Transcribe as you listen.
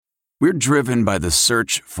We're driven by the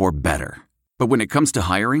search for better. But when it comes to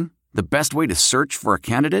hiring, the best way to search for a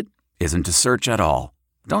candidate isn't to search at all.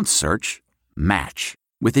 Don't search. Match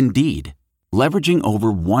with Indeed. Leveraging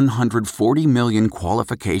over 140 million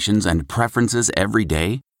qualifications and preferences every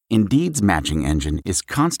day, Indeed's matching engine is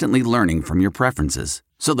constantly learning from your preferences.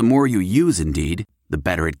 So the more you use Indeed, the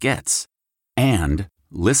better it gets. And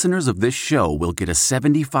listeners of this show will get a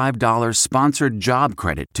 $75 sponsored job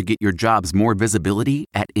credit to get your jobs more visibility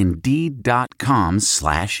at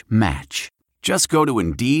Indeed.com/match. Just go to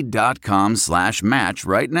Indeed.com/match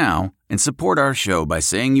right now and support our show by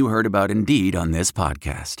saying you heard about Indeed on this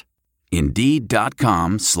podcast.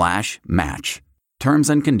 Indeed.com/match. Terms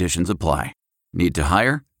and conditions apply. Need to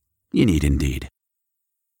hire? You need Indeed.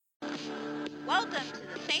 Welcome to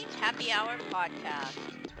the Saints Happy Hour podcast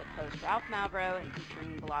with host Ralph Malbrough and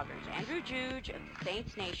featuring bloggers Andrew Juge of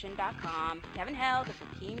SaintsNation.com, Kevin Held of The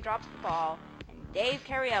Team Drops the Ball, and Dave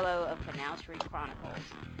Cariello of Canal Street Chronicles.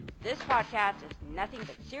 This podcast is nothing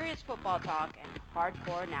but serious football talk and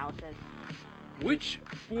hardcore analysis. Which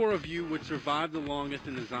four of you would survive the longest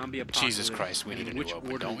in the zombie apocalypse? Jesus Christ, we need a new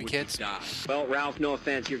open, don't we, kids? Well, Ralph, no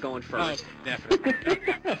offense, you're going first. Oh, definitely.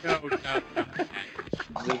 No.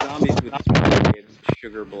 The zombies would spread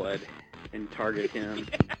sugar blood and target him.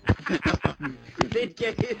 They'd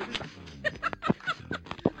get his...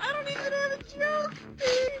 I don't even have a joke,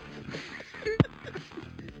 Dave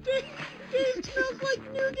smells like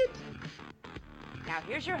nougat. Now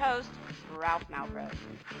here's your host, Ralph Malbrough.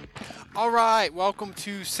 All right, welcome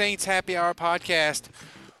to Saints Happy Hour podcast.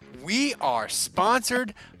 We are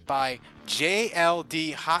sponsored by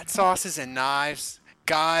JLD Hot Sauces and Knives.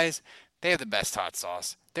 Guys, they have the best hot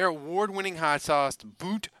sauce. Their award-winning hot sauce,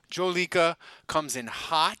 Boot Jolika, comes in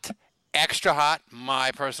hot, extra hot,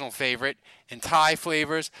 my personal favorite, and Thai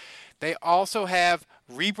flavors. They also have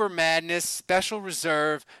Reaper Madness Special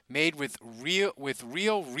Reserve made with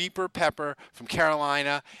real Reaper pepper from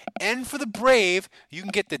Carolina. And for the brave, you can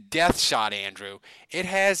get the Death Shot, Andrew. It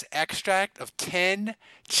has extract of 10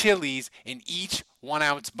 chilies in each 1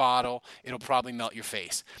 ounce bottle. It'll probably melt your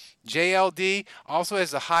face. JLD also has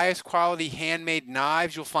the highest quality handmade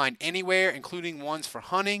knives you'll find anywhere, including ones for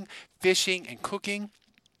hunting, fishing, and cooking.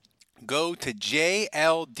 Go to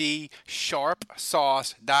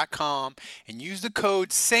jldsharpsauce.com and use the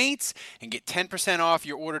code SAINTS and get 10% off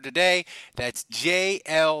your order today. That's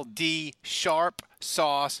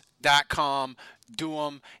jldsharpsauce.com. Do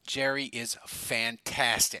them. Jerry is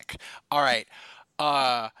fantastic. All right.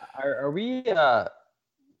 Are we,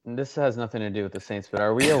 this has nothing to do with the Saints, but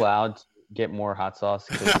are we allowed to get more hot sauce?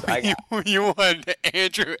 You want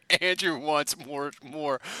Andrew wants more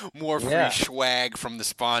free swag from the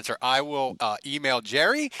sponsor. I will email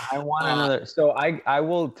Jerry. I want another. So I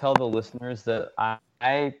will tell the listeners that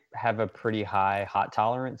I have a pretty high hot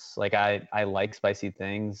tolerance. Like I like spicy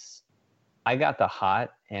things. I got the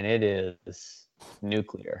hot, and it is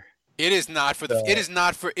nuclear. It is not for the. So, it is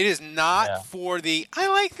not for the. I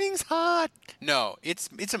like things hot. No, it's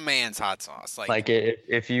a man's hot sauce. Like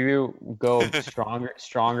if you go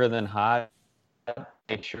stronger than hot,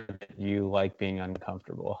 make sure that you like being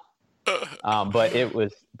uncomfortable. But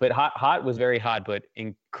hot was very hot, but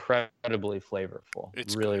incredibly flavorful.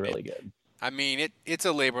 It's really good. I mean, it's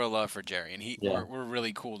a labor of love for Jerry, and we're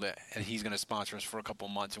really cool that he's going to sponsor us for a couple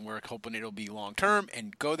months, and we're hoping it'll be long term.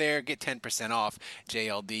 And go there, get 10% off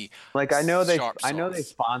JLD. Like I know they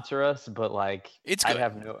sponsor us, but like it's good.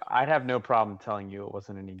 I'd have no problem telling you it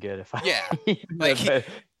wasn't any good if I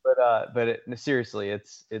seriously,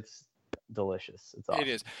 it's delicious. It's awesome. It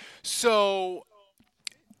is. So,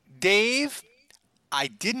 Dave, I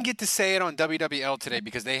didn't get to say it on WWL today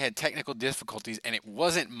because they had technical difficulties, and it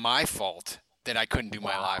wasn't my fault that I couldn't do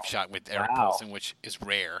my live shot with Eric Paulson, which is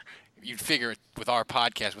rare. You'd figure with our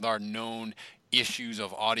podcast, with our known issues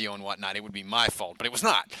of audio and whatnot, it would be my fault, but it was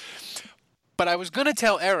not. But I was going to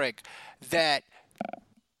tell Eric that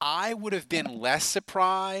I would have been less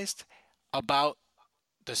surprised about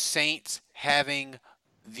the Saints having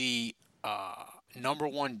the number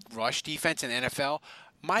one rush defense in the NFL.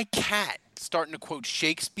 My cat starting to quote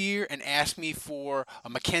Shakespeare and ask me for a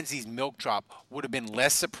Mackenzie's milk drop would have been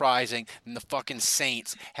less surprising than the fucking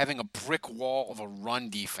Saints having a brick wall of a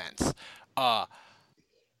run defense.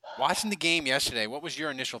 Watching the game yesterday, what was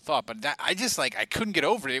your initial thought? But I couldn't get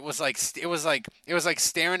over it. It was like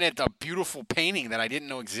staring at a beautiful painting that I didn't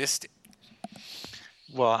know existed.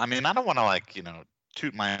 Well, I mean, I don't want to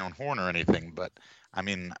toot my own horn or anything, but I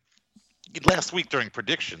mean, last week during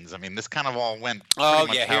predictions, I mean, this kind of all went. Oh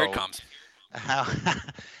yeah, here it comes. How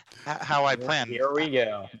I planned. Here we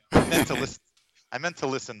go. I meant to listen. I meant to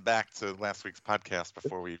listen back to last week's podcast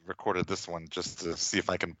before we recorded this one just to see if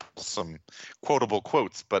I can pull some quotable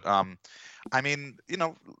quotes. But I mean,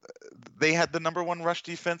 they had the number one rush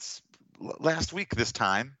defense last week this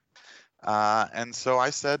time, and so I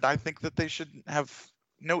said I think that they should have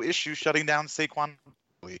no issue shutting down Saquon.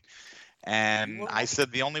 And I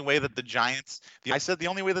said the only way that the Giants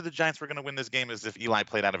were going to win this game is if Eli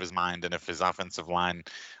played out of his mind and if his offensive line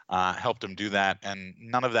helped him do that, and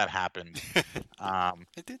none of that happened.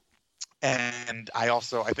 It did. And I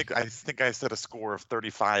think I said a score of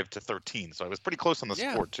 35-13, so I was pretty close on the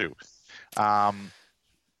score too.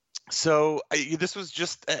 So this was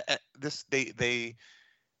just this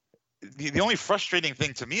the only frustrating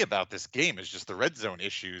thing to me about this game is just the red zone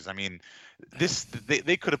issues. I mean,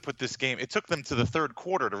 they could have put this game. It took them to the third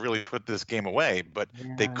quarter to really put this game away, but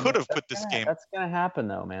they could have put this game. That's gonna happen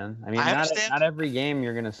though, man. I mean, I understand. Not every game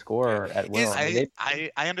you're gonna score at will. I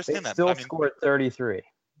understand that. Still scored 33.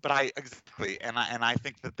 But and I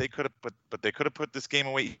think that they could have put this game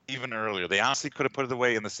away even earlier. They honestly could have put it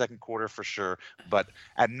away in the second quarter for sure. But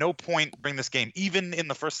at no point during this game, even in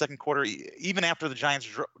the second quarter, even after the Giants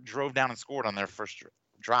drove down and scored on their first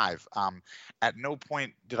drive, at no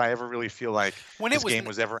point did I ever really feel like this game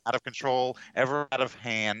was ever out of control, ever out of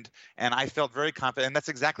hand. And I felt very confident. And that's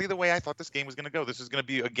exactly the way I thought this game was going to go. This was going to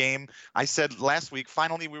be a game. I said last week,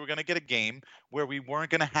 finally, we were going to get a game where we weren't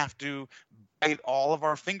going to have to bite all of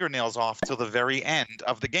our fingernails off till the very end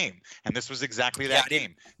of the game, and this was exactly that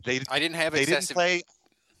game. They didn't play.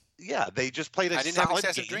 Yeah, they just played a solid game. I didn't have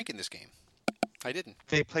excessive drink in this game. I didn't.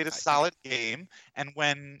 They played a solid game, and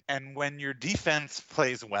when your defense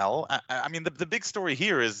plays well, I mean the big story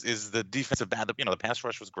here is the defensive bad. The pass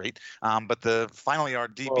rush was great, but finally our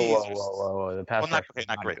DBs. Whoa. The pass rush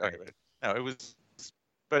not great. Okay, no, it was.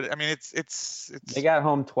 But I mean, it's. They got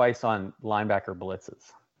home twice on linebacker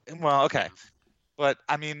blitzes. Well, okay. But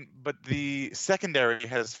I mean, the secondary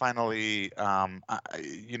has finally,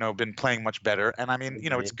 been playing much better, and I mean,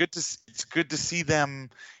 it's good to see them.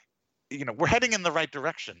 We're heading in the right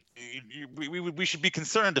direction. We should be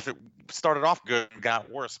concerned if it started off good and got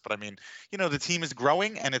worse. But I mean, the team is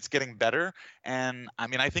growing and it's getting better, and I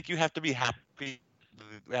mean, I think you have to be happy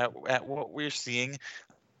at what we're seeing.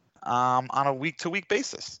 On a week-to-week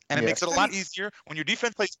basis, and it makes it a lot easier when your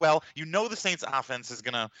defense plays well. The Saints' offense is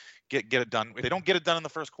gonna get it done. If they don't get it done in the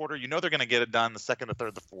first quarter, they're gonna get it done the second, the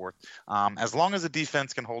third, the fourth. As long as the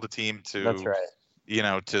defense can hold a team to, that's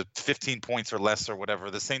right, to 15 points or less or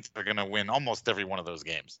whatever, the Saints are gonna win almost every one of those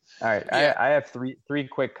games. All right, I have three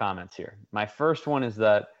quick comments here. My first one is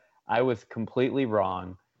that I was completely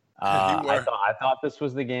wrong. I thought this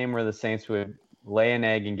was the game where the Saints would lay an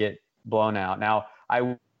egg and get blown out. Now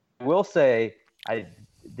I will say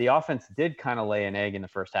the offense did kind of lay an egg in the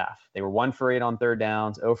first half. They were 1 for 8 on third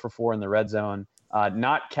downs, 0 for 4 in the red zone.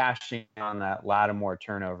 Not cashing on that Lattimore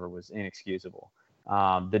turnover was inexcusable.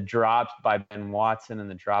 The drops by Ben Watson and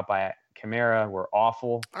the drop by Kamara were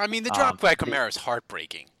awful. I mean, the drop by Kamara is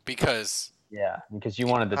heartbreaking because you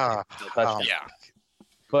wanted the touchdown. Yeah.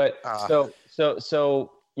 But so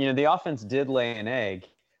the offense did lay an egg.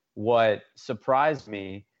 What surprised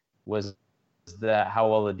me was that how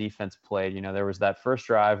well the defense played. There was that first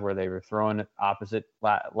drive where they were throwing opposite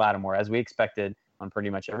Lattimore as we expected on pretty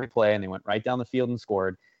much every play, and they went right down the field and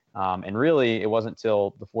scored. And really, it wasn't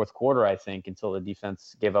till the fourth quarter, I think, until the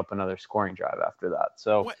defense gave up another scoring drive after that.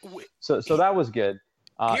 So that was good.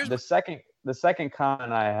 The second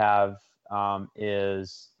comment I have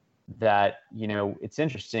is that it's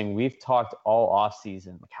interesting. We've talked all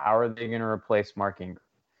offseason, like, how are they going to replace Mark Ingram?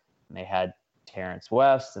 And they had Terrence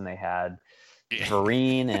West, and they had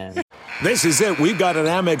Vereen, and this is it. We've got an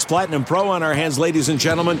Amex Platinum Pro on our hands, ladies and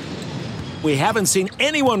gentlemen. We haven't seen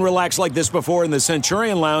anyone relax like this before in the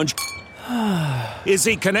Centurion Lounge. Is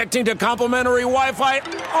he connecting to complimentary Wi-Fi?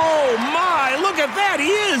 Oh my, look at that, he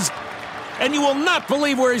is! And you will not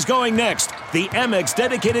believe where he's going next. The Amex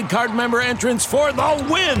dedicated card member entrance for the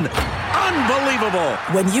win. Unbelievable.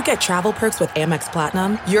 When you get travel perks with Amex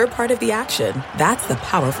Platinum, you're part of the action. That's the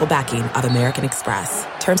powerful backing of American Express.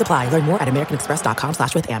 Terms apply. Learn more at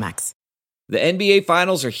americanexpress.com/withAmex. The NBA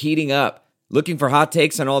Finals are heating up. Looking for hot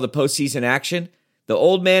takes on all the postseason action? The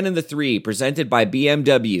Old Man and the Three, presented by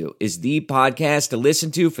BMW, is the podcast to listen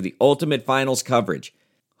to for the ultimate finals coverage.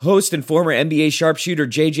 Host and former NBA sharpshooter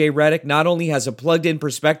JJ Redick not only has a plugged-in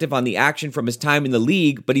perspective on the action from his time in the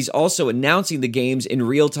league, but he's also announcing the games in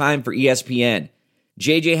real time for ESPN.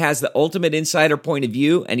 JJ has the ultimate insider point of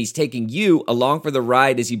view, and he's taking you along for the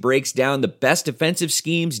ride as he breaks down the best defensive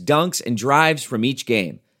schemes, dunks, and drives from each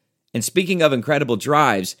game. And speaking of incredible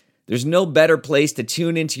drives, there's no better place to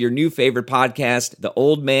tune into your new favorite podcast, The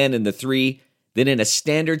Old Man and the Three. than in a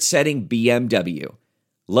standard-setting BMW.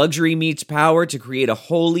 Luxury meets power to create a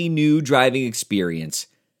wholly new driving experience.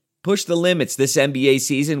 Push the limits this NBA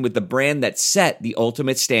season with the brand that set the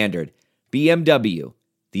ultimate standard. BMW,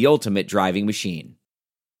 the ultimate driving machine.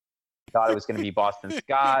 Thought it was going to be Boston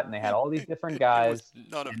Scott, and they had all these different guys.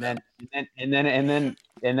 And then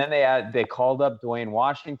they called up Dwayne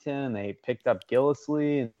Washington, and they picked up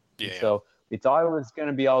Gillislee, and so we thought it was going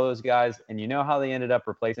to be all those guys. And you know how they ended up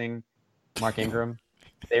replacing Mark Ingram?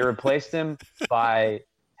 They replaced him by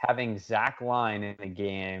having Zach Line in the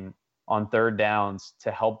game on third downs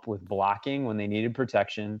to help with blocking when they needed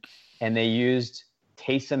protection, and they used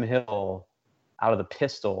Taysom Hill out of the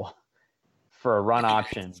pistol for a run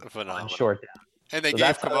option on short down. And they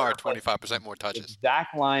gave Kamara 25% more touches. Zach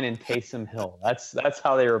Line and Taysom Hill. That's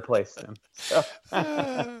how they replaced him. So,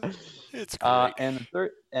 it's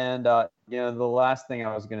great. The last thing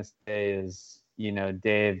I was going to say is,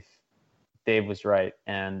 Dave was right,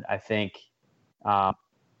 and I think,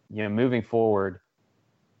 moving forward,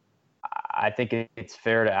 I think it's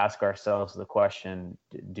fair to ask ourselves the question: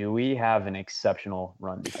 do we have an exceptional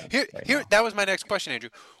run defense? Here, that was my next question,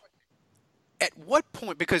 Andrew. At what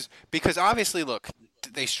point? Because obviously, look,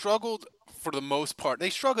 they struggled for the most part.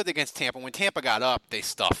 They struggled against Tampa. When Tampa got up, they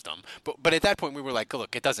stuffed them. But at that point, we were like,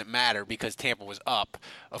 look, it doesn't matter because Tampa was up.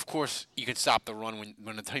 Of course, you can stop the run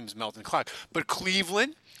when the team's melting the clock. But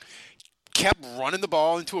Cleveland kept running the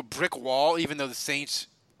ball into a brick wall, even though the Saints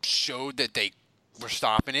showed that they were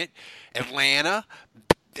stopping it. Atlanta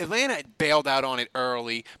bailed out on it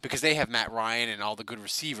early because they have Matt Ryan and all the good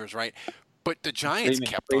receivers, right? But the Giants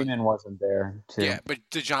Freeman wasn't there, too. Yeah, but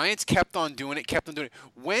the Giants kept on doing it.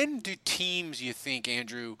 When do teams, you think,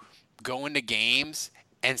 Andrew, go into games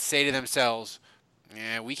and say to themselves,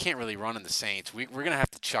 we can't really run in the Saints. We're going to have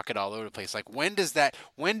to chuck it all over the place. Like, when do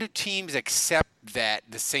teams accept that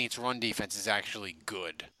the Saints' run defense is actually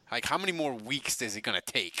good? Like, how many more weeks is it going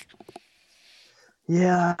to take?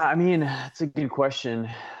 Yeah, I mean, it's a good question.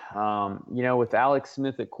 With Alex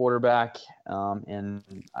Smith at quarterback and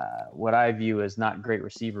what I view as not great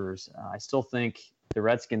receivers, I still think the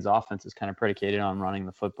Redskins' offense is kind of predicated on running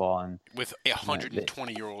the football. And with a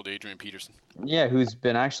 120-year-old Adrian Peterson. Yeah, who's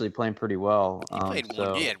been actually playing pretty well.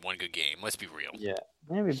 He had one good game. Let's be real. Yeah,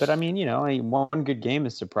 maybe. But, I mean, one good game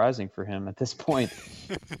is surprising for him at this point.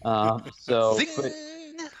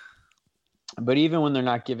 But even when they're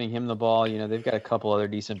not giving him the ball, they've got a couple other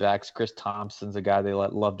decent backs. Chris Thompson's a guy they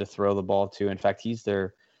love to throw the ball to. In fact, he's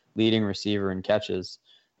their leading receiver in catches.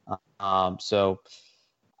 So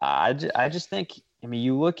I just think,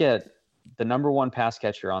 you look at the number one pass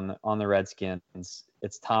catcher on the Redskins,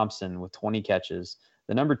 it's Thompson with 20 catches.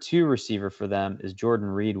 The number two receiver for them is Jordan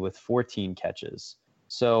Reed with 14 catches.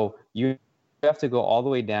 So you have to go all the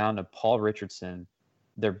way down to Paul Richardson,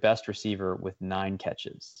 their best receiver, with 9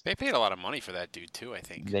 catches. They paid a lot of money for that dude too, I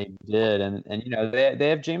think. They did, and they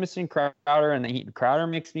have Jamison Crowder, and Crowder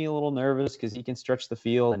makes me a little nervous because he can stretch the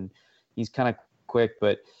field and he's kind of quick.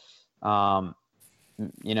 But Alex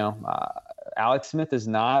Smith is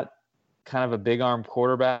not kind of a big arm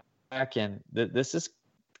quarterback, and this is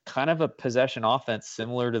kind of a possession offense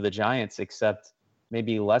similar to the Giants, except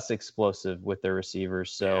maybe less explosive with their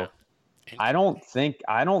receivers. So. Yeah. I don't think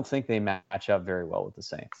they match up very well with the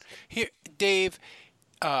Saints. Here, Dave,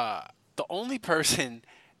 the only person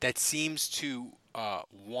that seems to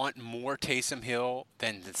want more Taysom Hill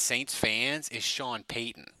than the Saints fans is Sean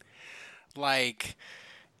Payton. Like,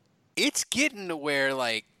 it's getting to where,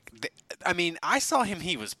 like, I saw him.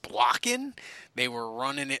 He was blocking. They were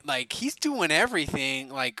running it. Like, he's doing everything.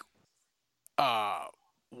 Like,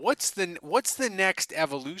 what's the next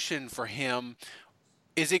evolution for him?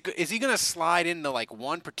 Is he going to slide into like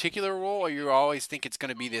one particular role, or you always think it's going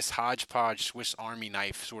to be this hodgepodge Swiss Army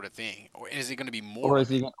knife sort of thing, or is it going to be more? Or is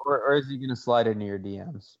he going to slide into your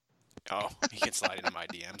DMs? Oh, he can slide into my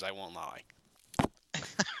DMs. I won't lie.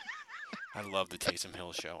 I love the Taysom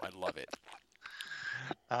Hill show. I love it.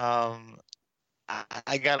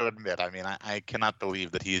 I got to admit, I cannot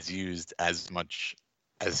believe that he is used as much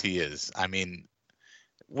as he is.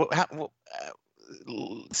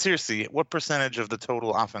 Seriously, what percentage of the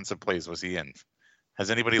total offensive plays was he in?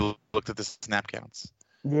 Has anybody looked at the snap counts?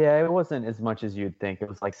 Yeah, it wasn't as much as you'd think. It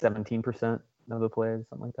was like 17% of the plays,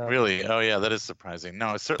 something like that. Really? Oh, yeah, that is surprising.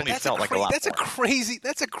 No, it certainly felt like a lot more. That's a crazy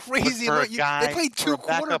amount. They played 2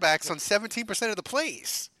 quarterbacks on 17% of the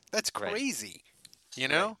plays. That's crazy.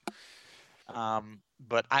 Right.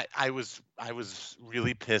 But I was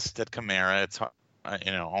really pissed at Kamara. It's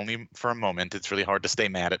only for a moment. It's really hard to stay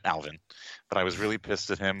mad at Alvin, but I was really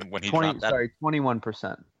pissed at him when he dropped that.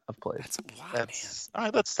 21%. of plays. That's a lot, That's all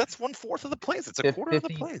right. That's 1/4 of the plays. It's a quarter of the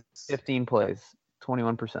plays. 15 plays,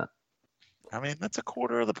 21%. I mean, that's a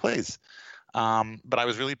quarter of the plays. But I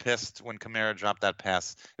was really pissed when Kamara dropped that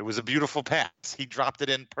pass. It was a beautiful pass. He dropped it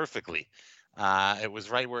in perfectly. It was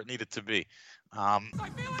right where it needed to be.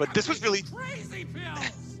 But this was really crazy.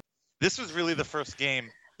 This was really the first game.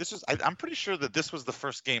 I'm pretty sure that this was the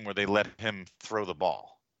first game where they let him throw the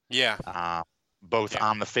ball. Yeah. Both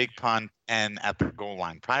on the fake punt and at the goal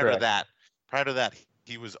line. Prior to that,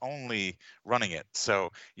 he was only running it.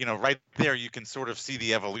 So, right there, you can sort of see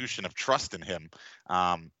the evolution of trust in him.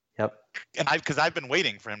 Yep. And because I've been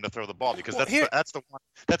waiting for him to throw the ball because that's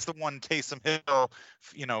the one Taysom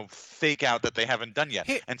Hill, fake out that they haven't done yet.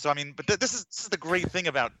 And so, I mean, but this is the great thing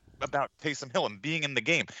about Taysom Hill and being in the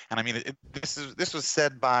game. And I mean, this was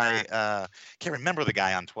said by can't remember the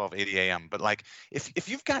guy on 1280 AM, but like if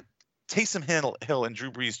you've got Taysom Hill and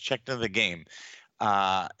Drew Brees checked into the game,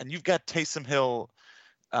 and you've got Taysom Hill,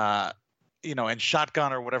 and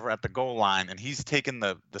shotgun or whatever at the goal line, and he's taking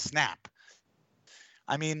the snap.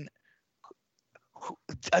 I mean,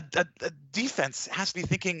 a defense has to be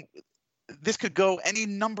thinking this could go any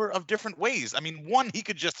number of different ways. I mean, one, he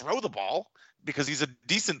could just throw the ball because he's a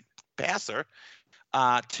decent passer.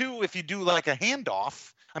 Two, if you do like a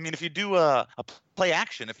handoff, I mean, if you do a play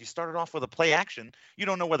action, if you started off with a play action, you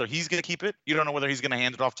don't know whether he's going to keep it. You don't know whether he's going to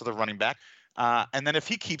hand it off to the running back. And then if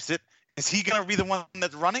he keeps it, is he going to be the one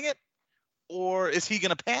that's running it, or is he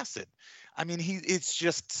going to pass it? I mean, it's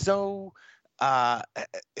just so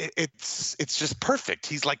it's just perfect.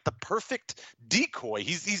 He's like the perfect decoy.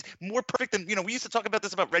 He's more perfect than, we used to talk about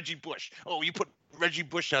this about Reggie Bush. Oh, you put Reggie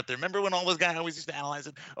Bush out there. Remember when all those guys always used to analyze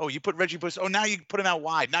it? Oh, you put Reggie Bush. Oh, now you put him out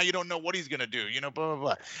wide. Now you don't know what he's going to do, blah, blah,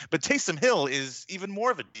 blah. But Taysom Hill is even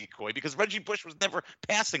more of a decoy because Reggie Bush was never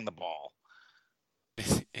passing the ball.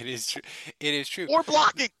 It is true. It is true. Or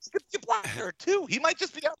blocking. He could be a blocker too. He might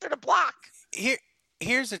just be out there to block.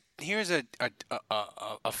 Here's a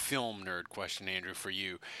film nerd question, Andrew, for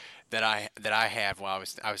you that I have while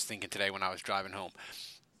I was thinking today when I was driving home.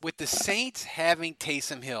 With the Saints having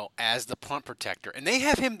Taysom Hill as the punt protector, and they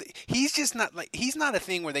have him, he's not a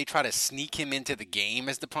thing where they try to sneak him into the game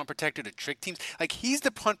as the punt protector to trick teams. Like, he's the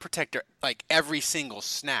punt protector like every single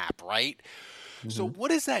snap, right? Mm-hmm. So what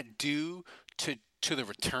does that do to the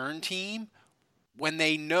return team when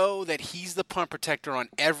they know that he's the punt protector on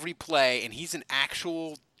every play and he's an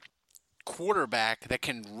actual quarterback that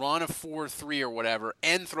can run a 4-3 or whatever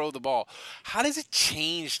and throw the ball? How does it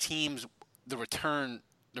change teams, the return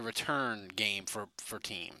game for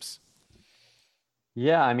teams?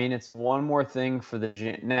 Yeah, I mean, it's one more thing for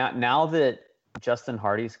now that Justin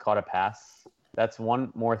Hardy's caught a pass, that's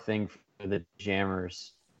one more thing for the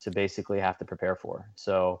jammers to basically have to prepare for.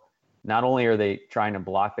 So not only are they trying to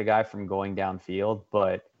block the guy from going downfield,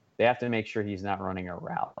 but they have to make sure he's not running a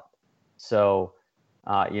route. So,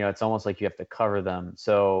 it's almost like you have to cover them.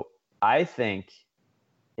 So I think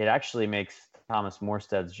it actually makes Thomas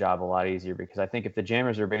Morstead's job a lot easier, because I think if the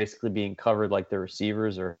jammers are basically being covered like the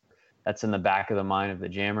receivers, or that's in the back of the mind of the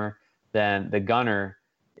jammer, then the gunner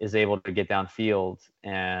is able to get downfield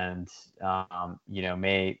and,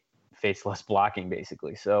 may face less blocking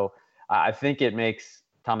basically. So I think it makes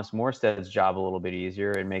Thomas Morstead's job a little bit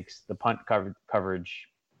easier. It makes the punt coverage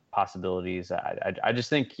possibilities. I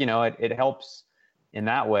just think, it helps in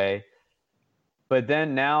that way. But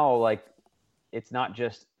then now, like, it's not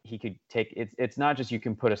just it's not just you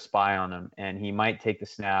can put a spy on him and he might take the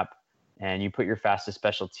snap and you put your fastest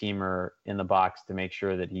special teamer in the box to make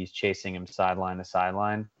sure that he's chasing him sideline to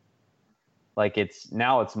sideline. Like, it's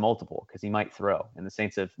multiple, because he might throw, and the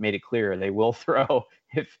Saints have made it clear they will throw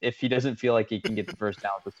if he doesn't feel like he can get the first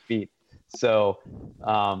down with his feet. So,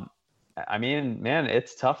 I mean, man,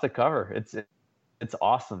 it's tough to cover. It's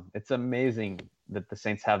awesome. It's amazing that the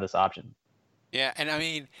Saints have this option. Yeah, and I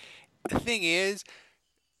mean, the thing is,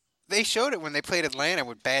 they showed it when they played Atlanta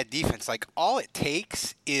with bad defense. Like, all it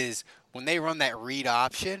takes is when they run that read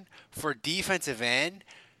option for defensive end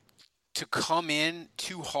to come in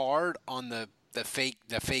too hard on the fake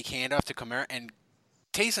handoff to Kamara, and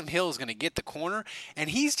Taysom Hill is going to get the corner, and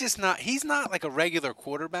he's not like a regular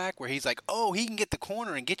quarterback where he's like, oh, he can get the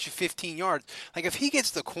corner and get you 15 yards. Like, if he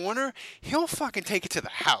gets the corner, he'll fucking take it to the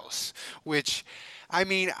house, which, I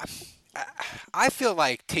mean, I feel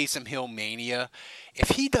like Taysom Hill mania, if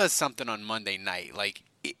he does something on Monday night, like,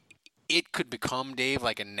 it could become, Dave,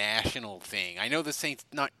 like a national thing. I know the Saints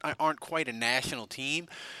aren't quite a national team,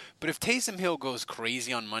 but if Taysom Hill goes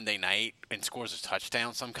crazy on Monday night and scores a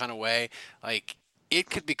touchdown some kind of way, like, it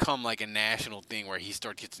could become like a national thing where he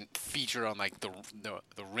starts getting featured on like the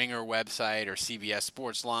Ringer website or CBS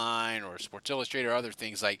Sports Line or Sports Illustrated or other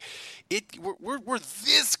things. Like we're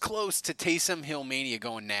this close to Taysom Hill mania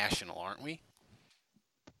going national, aren't we?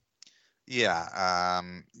 Yeah,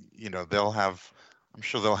 I'm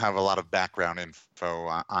sure they'll have a lot of background info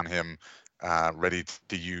on him ready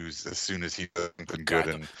to use as soon as he does something good.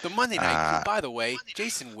 And the Monday night, by the way,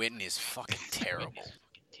 Jason Witten is fucking terrible.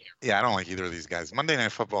 Yeah, I don't like either of these guys. Monday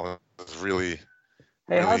Night Football is really.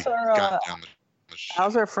 Hey, really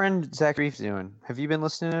how's our friend Zach Reeves doing? Have you been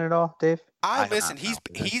listening at all, Dave? I listen.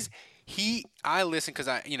 I listen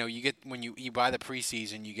because you get when you buy the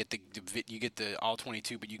preseason, you get the all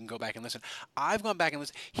 22, but you can go back and listen. I've gone back and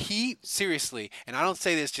listened. He seriously, and I don't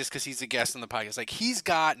say this just because he's a guest on the podcast. Like he's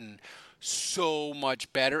gotten so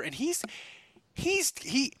much better, and he's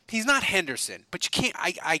not Henderson, but you can't.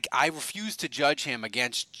 I refuse to judge him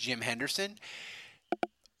against Jim Henderson.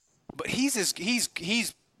 But he's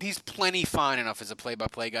plenty fine enough as a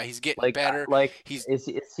play-by-play guy. He's getting better.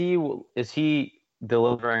 Is he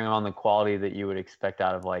delivering on the quality that you would expect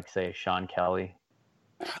out of like say Sean Kelly?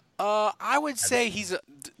 I would say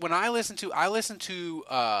when I listen to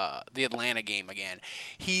the Atlanta game again,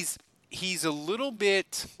 he's a little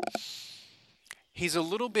bit. He's a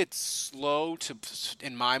little bit slow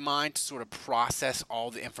in my mind, to sort of process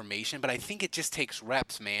all the information, but I think it just takes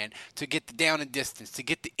reps, man, to get the down and distance, to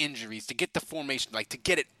get the injuries, to get the formation, like to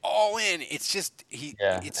get it all in. It's just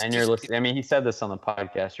you're listening. I mean, he said this on the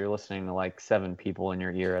podcast. You're listening to like 7 people in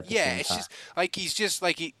your ear at the same time. Yeah, it's just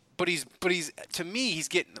like But he's to me he's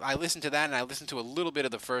getting. I listened to that and I listened to a little bit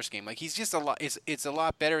of the first game. Like he's just a lot. It's a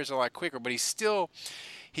lot better. It's a lot quicker. But he's still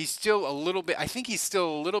a little bit. I think he's still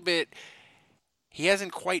a little bit. He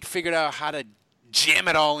hasn't quite figured out how to jam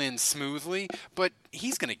it all in smoothly, but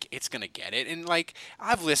it's gonna get it. And like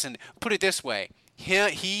I've listened, put it this way,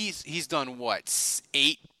 he's done what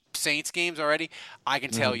 8 Saints games already. I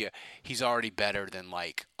can tell you, he's already better than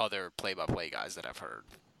like other play-by-play guys that I've heard.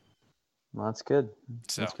 Well, that's good.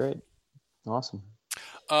 That's great. Awesome.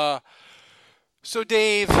 So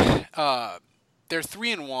Dave, they're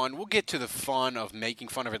 3-1. We'll get to the fun of making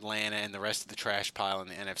fun of Atlanta and the rest of the trash pile in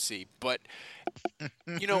the NFC. But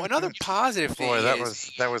another positive thing. Boy, that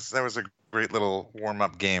was a great little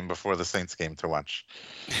warm-up game before the Saints game to watch.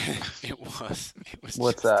 It was.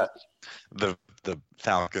 What's that? The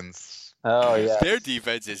Falcons. Oh yeah. Their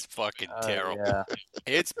defense is fucking terrible. Yeah.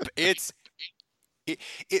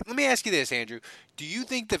 Let me ask you this, Andrew. Do you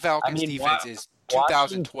think the Falcons defense is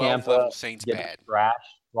 2012 level Saints bad?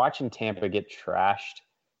 Watching Tampa get trashed,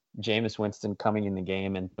 Jameis Winston coming in the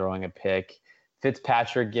game and throwing a pick,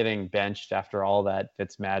 Fitzpatrick getting benched after all that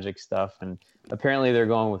Fitzmagic stuff, and apparently they're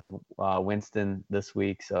going with Winston this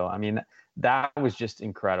week. So, I mean, that was just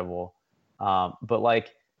incredible. But,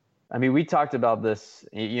 we talked about this.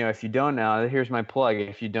 If you don't know, here's my plug.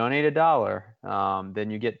 If you donate $1, then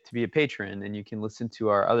you get to be a patron, and you can listen to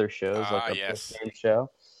our other shows, like the post-game show.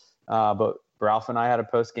 But Ralph and I had a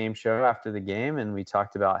post-game show after the game, and we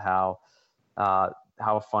talked about how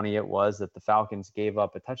funny it was that the Falcons gave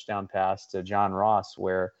up a touchdown pass to John Ross,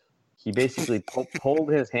 where he basically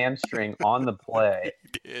pulled his hamstring on the play,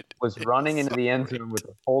 was running into the end zone with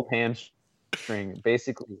a pulled hamstring,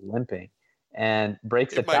 basically limping, and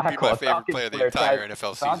breaks a tackle. It might be my favorite play of the entire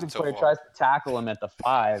NFL season so far. Tries to tackle him at the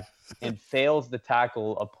 5 and fails to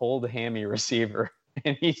tackle a pulled hammy receiver.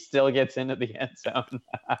 And he still gets into the end zone.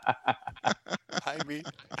 I mean,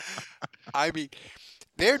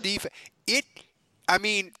 their defense.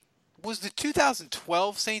 Was the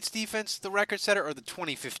 2012 Saints defense the record setter, or the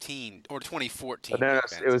 2015 or 2014? No,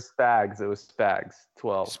 it was Spags. It was Spags.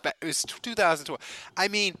 12. It was 2012. I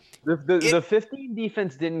mean, the 15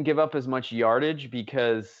 defense didn't give up as much yardage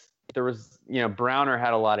because there was, Browner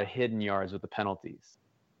had a lot of hidden yards with the penalties.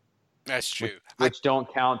 That's true. Which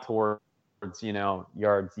don't count towards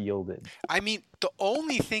yards yielded. I mean, the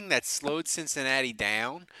only thing that slowed Cincinnati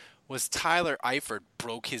down was Tyler Eifert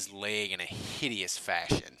broke his leg in a hideous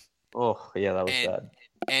fashion. Oh, yeah, that was bad.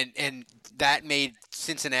 And that made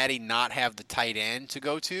Cincinnati not have the tight end to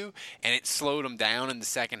go to, and it slowed them down in the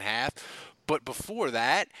second half. But before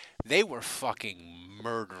that, they were fucking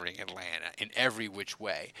murdering Atlanta in every which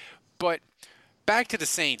way. But back to the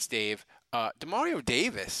Saints, Dave. Demario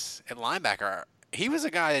Davis at linebacker, he was a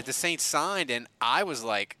guy that the Saints signed, and I was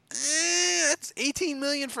like, that's $18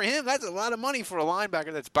 million for him. That's a lot of money for a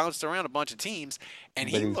linebacker that's bounced around a bunch of teams, and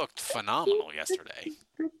he looked phenomenal yesterday.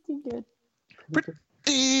 Pretty good.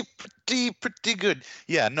 Pretty good.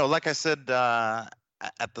 Yeah, no, like I said at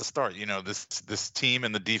the start, this team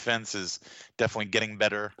and the defense is definitely getting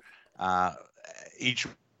better each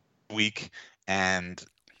week. And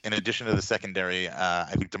in addition to the secondary,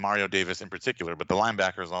 I think Demario Davis in particular, but the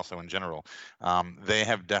linebackers also in general, they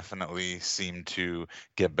have definitely seemed to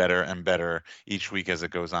get better and better each week as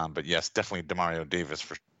it goes on. But yes, definitely Demario Davis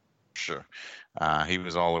for sure. He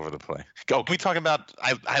was all over the play. Oh, can we talk about?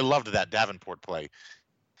 I loved that Davenport play.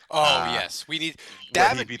 Oh yes, we need.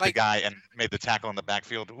 Where he beat the guy and made the tackle in the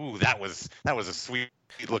backfield. Ooh, that was a sweet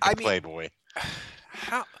looking play, boy.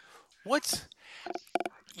 How? What's?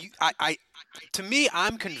 To me,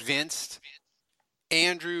 I'm convinced,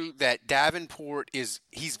 Andrew, that Davenport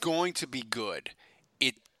he's going to be good.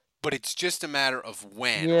 But it's just a matter of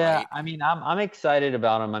when. Yeah, right? I mean, I'm excited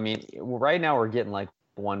about him. I mean, right now we're getting like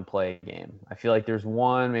one play a game. I feel like there's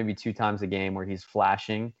one, maybe two times a game where he's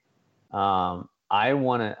flashing.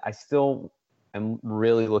 I still am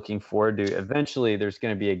really looking forward to eventually there's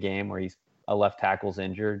going to be a game where a left tackle's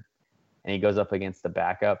injured and he goes up against the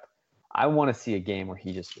backup. I want to see a game where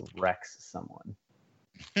he just wrecks someone.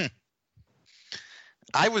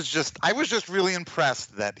 I was just really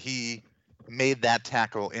impressed that he made that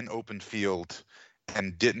tackle in open field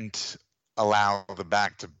and didn't allow the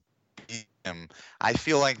back to beat him. I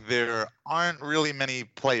feel like there aren't really many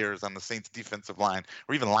players on the Saints defensive line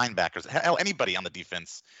or even linebackers, hell, anybody on the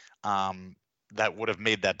defense that would have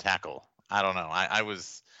made that tackle. I don't know. I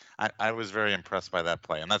was very impressed by that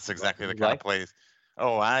play, and that's exactly the kind of plays.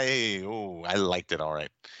 Oh, I liked it. All right.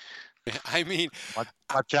 I mean,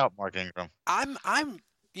 watch out, Mark Ingram. I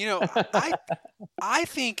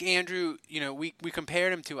think, Andrew, we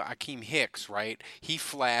compared him to Akeem Hicks, right? He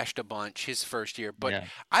flashed a bunch his first year, but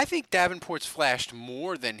I think Davenport's flashed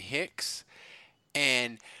more than Hicks,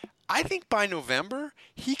 and I think by November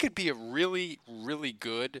he could be a really, really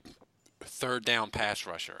good third down pass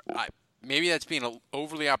rusher. Maybe that's being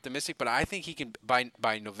overly optimistic, but I think he can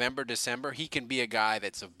by November, December, he can be a guy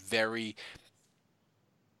that's a very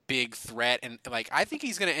big threat, and I think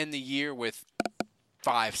he's going to end the year with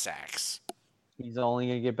 5 sacks. He's only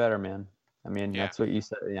gonna get better, man. I mean, that's what you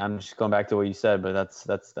said. I'm just going back to what you said, but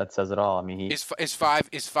that says it all. I mean, is 5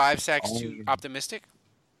 sacks too optimistic?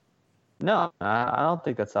 No, I don't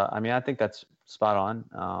think that's. I mean, I think that's spot on.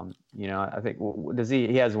 I think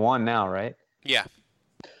he has 1 now, right? Yeah.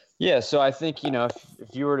 Yeah. So I think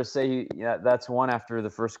if you were to say that's 1 after the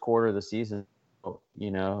first quarter of the season,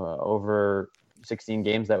 over 16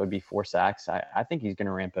 games, that would be 4 sacks. I think he's going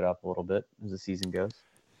to ramp it up a little bit as the season goes.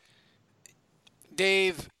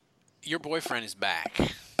 Dave, your boyfriend is back.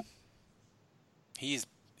 He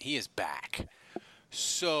is back.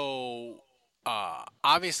 So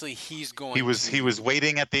obviously he's going. He was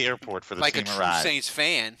waiting at the airport for the team to arrive. Like a true Saints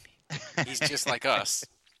fan, he's just like us.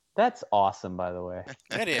 That's awesome, by the way.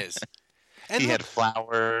 That is. And he had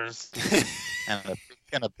flowers and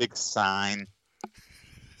a big sign.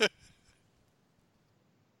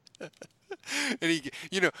 And he,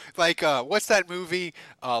 what's that movie?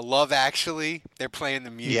 Love Actually. They're playing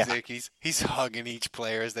the music. Yeah. He's hugging each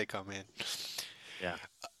player as they come in. Yeah.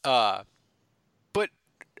 But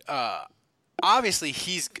obviously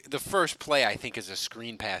he's the first play. I think is a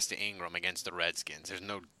screen pass to Ingram against the Redskins. There's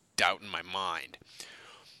no doubt in my mind.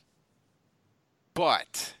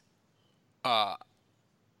 But Kamara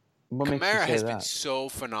has been so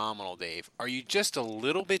phenomenal, Dave. Are you just a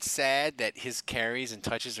little bit sad that his carries and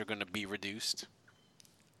touches are going to be reduced?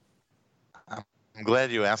 I'm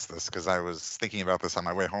glad you asked this because I was thinking about this on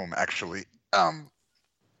my way home, actually. I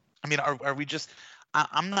mean, are we just –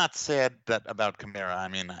 I'm not sad about Kamara. I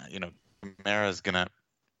mean, Kamara is going to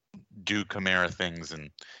do Kamara things, and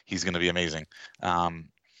he's going to be amazing.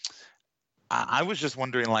 I was just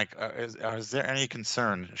wondering, is there any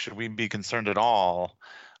concern? Should we be concerned at all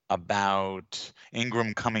about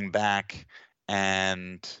Ingram coming back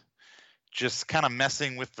and just kind of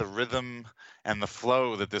messing with the rhythm and the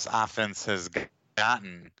flow that this offense has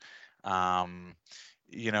gotten?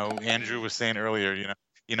 Andrew was saying earlier,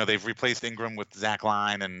 they've replaced Ingram with Zach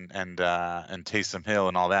Line and Taysom Hill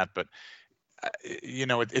and all that, but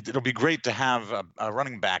it'll be great to have a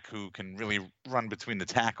running back who can really run between the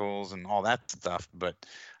tackles and all that stuff. But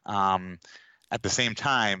at the same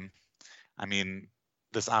time, I mean,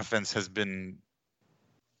 this offense has been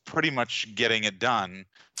pretty much getting it done.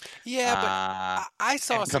 Yeah, but I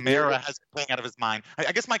saw Kamara has been playing out of his mind.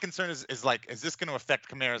 I guess my concern is this going to affect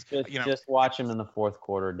Kamara's? Just watch him in the fourth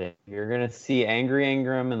quarter, Dave. You're going to see angry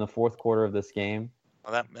Ingram in the fourth quarter of this game.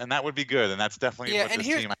 Well, that would be good, and that's definitely what this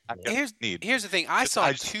team needs. Here's the thing. I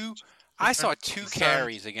saw two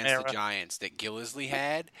carries against the Giants that Gillislee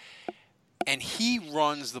had, and he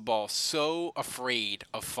runs the ball so afraid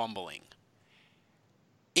of fumbling.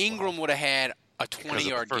 Ingram would have had a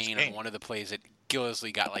 20-yard gain on one of the plays that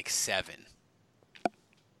Gillislee got 7.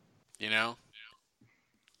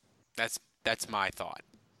 That's my thought.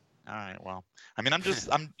 All right. Well, I mean,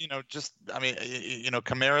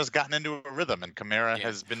 Kamara's gotten into a rhythm, and Kamara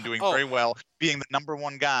has been doing very well, being the number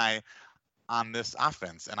one guy on this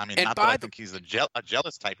offense. And I mean, not that I think he's a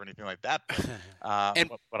jealous type or anything like that,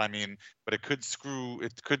 but I mean, but it could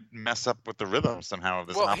mess up with the rhythm somehow of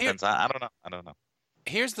this offense. I don't know.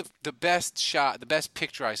 Here's the best shot, the best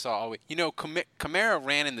picture I saw all week. Kamara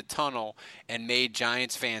ran in the tunnel and made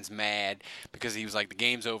Giants fans mad because he was like, the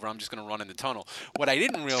game's over, I'm just going to run in the tunnel. What I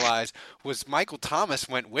didn't realize was Michael Thomas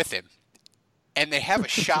went with him, and they have a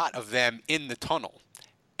shot of them in the tunnel,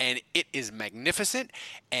 and it is magnificent.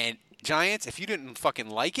 And Giants, if you didn't fucking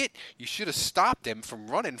like it, you should have stopped him from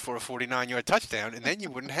running for a 49-yard touchdown, and then you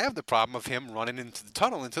wouldn't have the problem of him running into the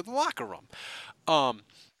tunnel, into the locker room.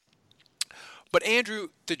 But, Andrew,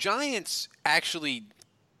 the Giants actually,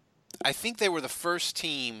 I think they were the first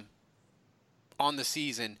team on the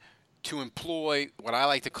season to employ what I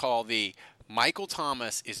like to call the Michael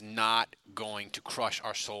Thomas is not going to crush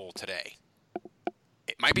our soul today.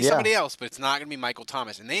 It might be somebody else, but it's not going to be Michael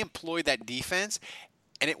Thomas. And they employed that defense,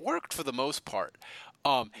 and it worked for the most part.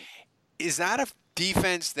 Is that a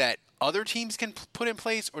defense that other teams can put in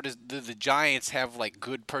place, or do the Giants have like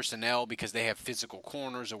good personnel because they have physical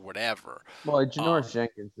corners or whatever? Well, Janoris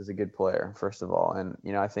Jenkins is a good player, first of all, and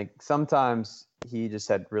I think sometimes he just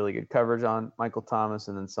had really good coverage on Michael Thomas,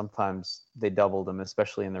 and then sometimes they doubled him,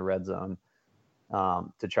 especially in the red zone,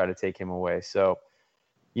 to try to take him away. So,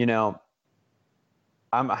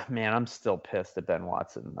 I'm still pissed at Ben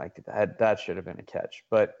Watson. Like that should have been a catch,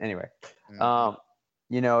 but anyway,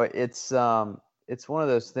 it's one of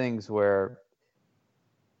those things where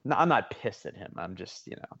I'm not pissed at him. I'm just,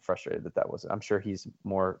 frustrated that wasn't. I'm sure he's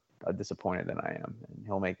more disappointed than I am, and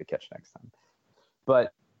he'll make the catch next time.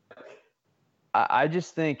 But I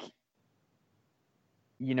just think,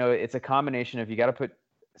 it's a combination of you got to put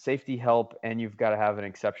safety help and you've got to have an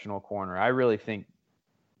exceptional corner. I really think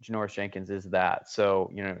Janoris Jenkins is that.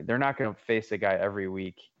 So, they're not going to face a guy every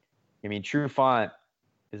week. I mean, Trufant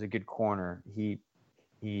is a good corner. He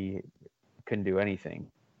couldn't do anything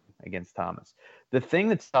against Thomas. The thing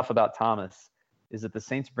that's tough about Thomas is that the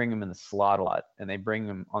Saints bring him in the slot a lot, and they bring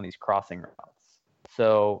him on these crossing routes.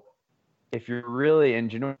 So if you're really, and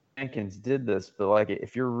Janoris Jenkins did this, but like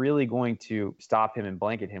if you're really going to stop him and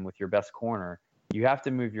blanket him with your best corner, you have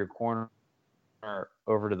to move your corner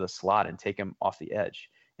over to the slot and take him off the edge.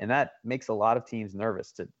 And that makes a lot of teams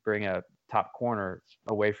nervous to bring a top corner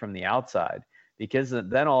away from the outside, because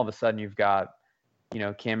then all of a sudden you've got,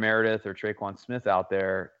 Cam Meredith or Traquan Smith out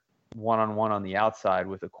there one-on-one on the outside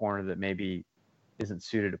with a corner that maybe isn't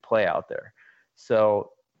suited to play out there.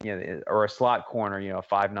 So, or a slot corner, a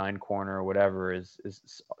 5'9" corner or whatever is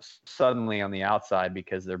suddenly on the outside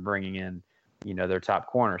because they're bringing in, their top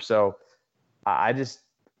corner. So I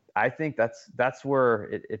think that's where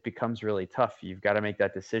it becomes really tough. You've got to make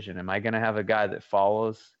that decision. Am I going to have a guy that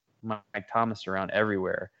follows Mike Thomas around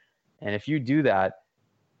everywhere? And if you do that,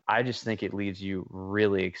 I just think it leaves you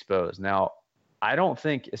really exposed. Now, I don't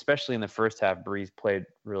think, especially in the first half, Breeze played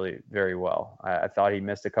really very well. I thought he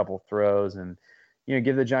missed a couple of throws, and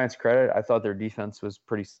give the Giants credit. I thought their defense was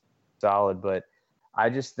pretty solid, but I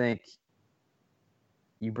just think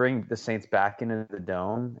you bring the Saints back into the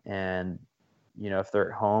dome, and if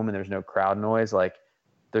they're at home and there's no crowd noise, like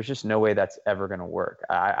there's just no way that's ever going to work.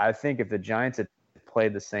 I think if the Giants had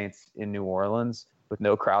played the Saints in New Orleans with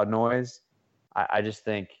no crowd noise, I just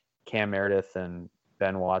think Cam Meredith and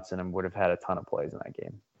Ben Watson would have had a ton of plays in that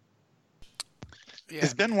game. Yeah.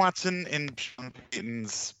 Is Ben Watson in Sean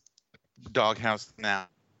Payton's doghouse now?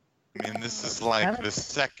 I mean, this is like the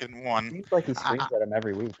second one. Seems like he screams at him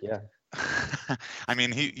every week. Yeah. I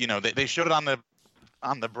mean, they showed it on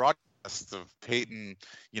the broadcast of Payton,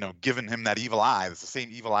 giving him that evil eye. It's the same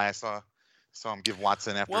evil eye I saw him give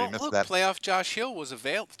Watson after he missed that. Playoff Josh Hill was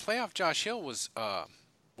Playoff Josh Hill was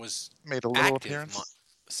made a little appearance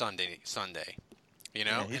Sunday.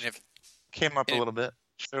 Yeah, and if came up a little bit,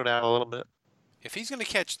 showed out a little bit. If he's going to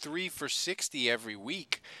catch 3 for 60 every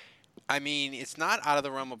week, I mean, it's not out of the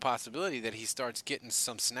realm of possibility that he starts getting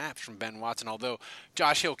some snaps from Ben Watson. Although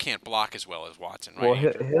Josh Hill can't block as well as Watson, right?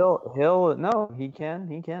 Well, Hill, no, he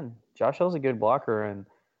can. Josh Hill's a good blocker, and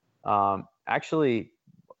actually,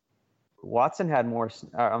 Hill had more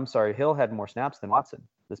snaps than Watson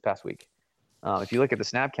this past week. If you look at the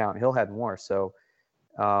snap count, Hill had more. So,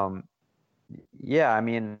 I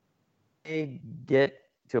mean, they get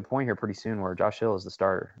to a point here pretty soon where Josh Hill is the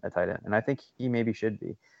starter at tight end, and I think he maybe should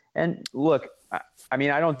be. And look, I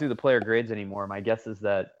mean, I don't do the player grades anymore. My guess is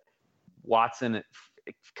that Watson, it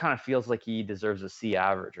kind of feels like he deserves a C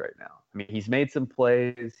average right now. I mean, he's made some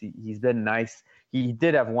plays. He's been nice. he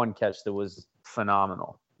did have one catch that was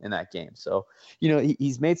phenomenal in that game. So,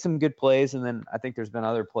 he's made some good plays, and then I think there's been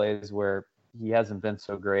other plays where he hasn't been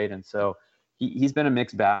so great, and so he's been a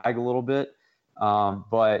mixed bag a little bit.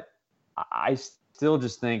 But I still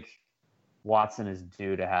just think Watson is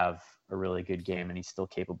due to have a really good game, and he's still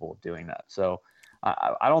capable of doing that. So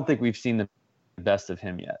I don't think we've seen the best of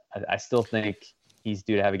him yet. I still think he's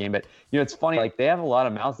due to have a game. But, it's funny, like, they have a lot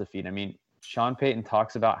of mouths to feed. I mean, Sean Payton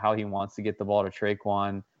talks about how he wants to get the ball to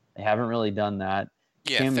Traquan. They haven't really done that.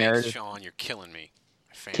 Yeah, Cam thanks, Meredith, Sean. You're killing me.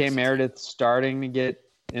 Cam Meredith starting to get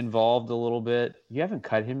involved a little bit. You haven't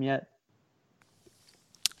cut him yet?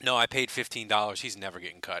 No, I paid $15. He's never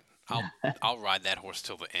getting cut. I'll ride that horse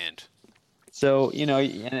till the end. So,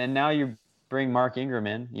 and now you bring Mark Ingram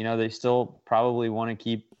in. They still probably want to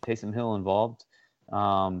keep Taysom Hill involved.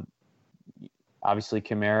 Obviously,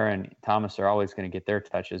 Kamara and Thomas are always going to get their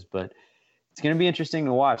touches, but it's going to be interesting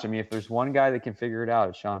to watch. I mean, if there's one guy that can figure it out,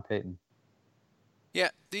 it's Sean Payton. Yeah,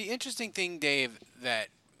 the interesting thing, Dave, that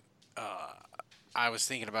I was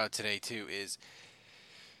thinking about today, too, is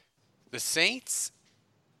the Saints'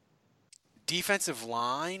 defensive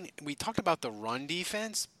line. We talked about the run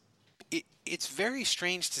defense. It's very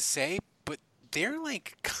strange to say, but they're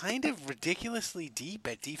like kind of ridiculously deep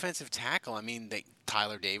at defensive tackle. I mean,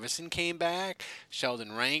 Tyler Davison came back,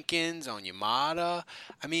 Sheldon Rankins, Onyemata.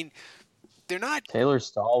 I mean, they're not. Taylor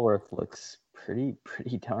Stallworth looks pretty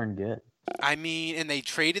darn good. I mean, and they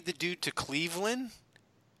traded the dude to Cleveland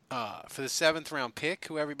for the 7th round pick,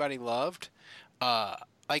 who everybody loved.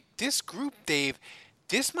 Like this group, Dave,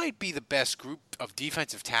 this might be the best group of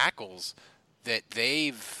defensive tackles that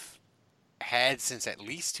they've had since at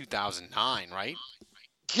least 2009, right?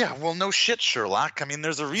 Yeah, well, no shit, Sherlock. I mean,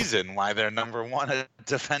 there's a reason why they're number one at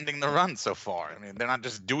defending the run so far. I mean, they're not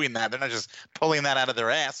just doing that. They're not just pulling that out of their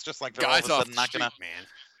ass, just like they're Guys all of a off sudden the not street, going to. Man.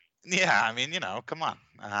 Yeah, I mean, come on.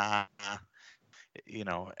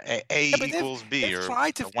 A equals B, or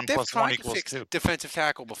 1 + 1 = fix 2. defensive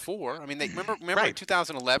tackle before. I mean, they remember Right. in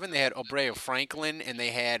 2011 they had Obreo Franklin and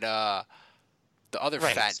they had the other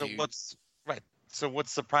fat dude. So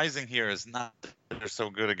what's surprising here is not that they're so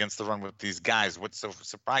good against the run with these guys. What's so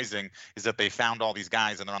surprising is that they found all these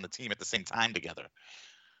guys and they're on the team at the same time together.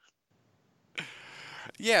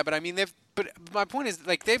 Yeah, but I mean But my point is,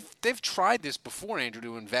 like, they've tried this before, Andrew,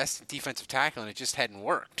 to invest in defensive tackle, and it just hadn't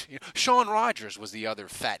worked. Sean Rogers was the other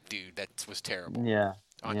fat dude that was terrible. Yeah.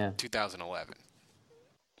 On 2011.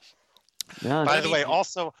 No, By the way,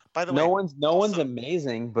 no one's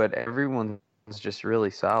amazing, but everyone's just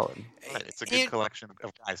really solid. Right, it's a good collection of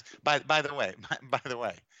guys. By the way,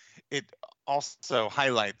 it also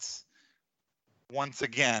highlights once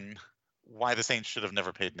again why the Saints should have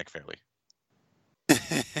never paid Nick Fairley.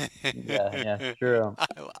 Yeah, true.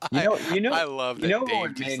 I love that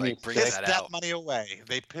Dave just like brings Piss that that out. money away.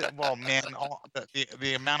 Man,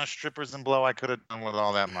 the amount of strippers and blow I could have done with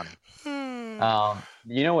all that money.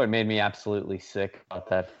 You know what made me absolutely sick about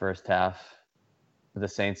that first half? The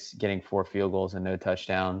Saints getting 4 field goals and no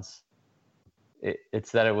touchdowns.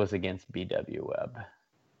 It's that it was against B.W. Webb.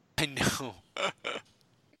 I know.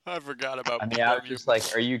 I forgot about. I mean, I was just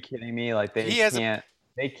like, "Are you kidding me?" Like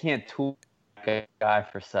they can't tool a guy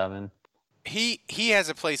for 7. He has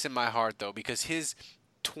a place in my heart though, because the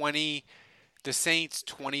Saints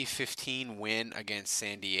 2015 win against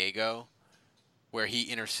San Diego, where he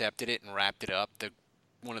intercepted it and wrapped it up,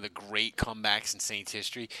 one of the great comebacks in Saints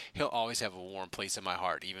history. He'll always have a warm place in my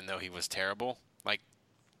heart, even though he was terrible. Like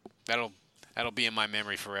that'll be in my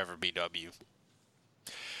memory forever. BW.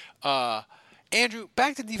 Andrew,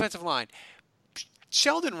 back to defensive line.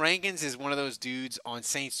 Sheldon Rankins is one of those dudes on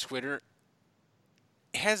Saints Twitter.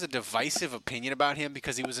 Has a divisive opinion about him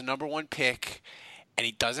because he was a number 1 pick, and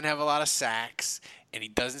he doesn't have a lot of sacks, and he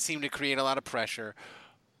doesn't seem to create a lot of pressure,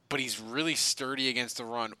 but he's really sturdy against the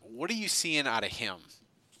run. What are you seeing out of him?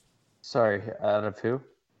 Sorry, out of who?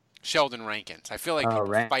 Sheldon Rankins. I feel like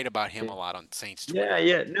people fight about him a lot on Saints Twitter.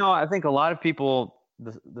 Yeah. No, I think a lot of people,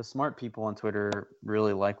 the smart people on Twitter,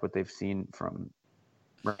 really like what they've seen from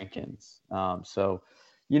Rankins. So,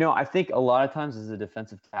 I think a lot of times as a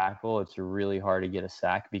defensive tackle, it's really hard to get a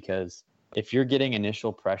sack because if you're getting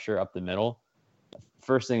initial pressure up the middle,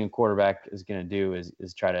 first thing a quarterback is going to do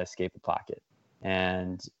is try to escape the pocket.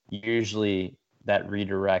 And usually that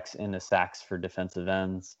redirects into sacks for defensive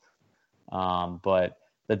ends. But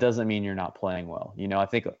that doesn't mean you're not playing well. I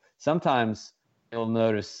think sometimes you'll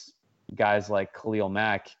notice guys like Khalil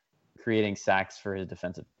Mack creating sacks for his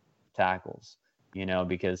defensive tackles.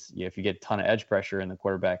 Because if you get a ton of edge pressure and the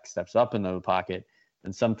quarterback steps up into the pocket,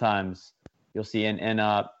 then sometimes you'll see. And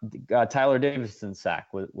Tyler Davison's sack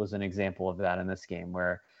was an example of that in this game,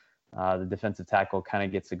 where the defensive tackle kind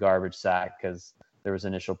of gets a garbage sack because there was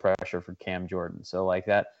initial pressure for Cam Jordan. So like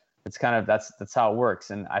that's how it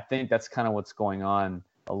works. And I think that's kind of what's going on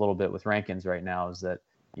a little bit with Rankins right now, is that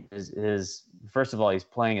his first of all, he's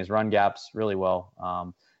playing his run gaps really well.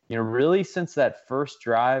 Really since that first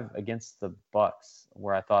drive against the Bucks,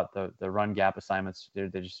 where I thought the run gap assignments,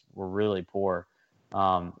 they just were really poor.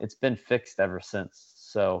 It's been fixed ever since.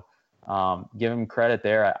 So give him credit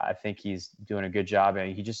there. I think he's doing a good job,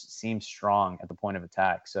 and he just seems strong at the point of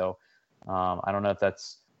attack. So I don't know if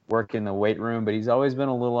that's work in the weight room, but he's always been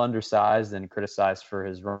a little undersized and criticized for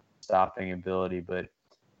his run stopping ability, but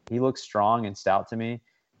he looks strong and stout to me.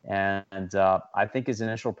 And I think his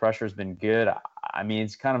initial pressure has been good. I mean,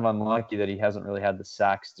 it's kind of unlucky that he hasn't really had the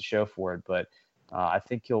sacks to show for it, but I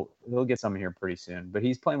think he'll get some here pretty soon. But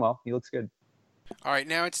he's playing well. He looks good. All right,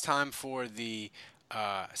 now it's time for the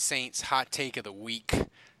Saints Hot Take of the Week.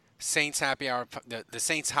 Saints Happy Hour. The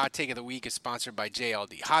Saints Hot Take of the Week is sponsored by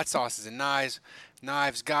JLD Hot Sauces and Knives.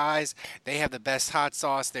 Guys, they have the best hot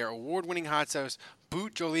sauce. Their award-winning hot sauce,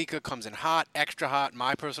 Boot Jolika, comes in hot, extra hot,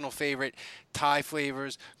 my personal favorite, Thai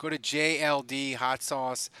flavors. Go to JLD Hot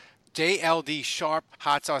Sauce,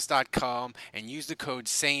 JLDSharpHotSauce.com, and use the code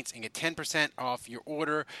SAINTS and get 10% off your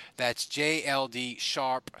order. That's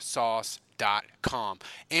JLDSharpSauce.com.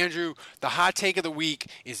 Andrew, the hot take of the week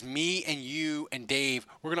is me and you and Dave.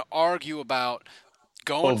 We're going to argue about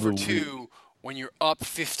going for two when you're up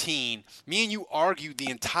 15. Me and you argued the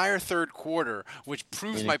entire third quarter, which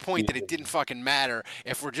proves my point that it didn't fucking matter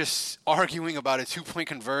if we're just arguing about a 2-point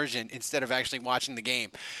conversion instead of actually watching the game.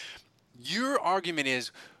 Your argument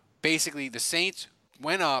is basically the Saints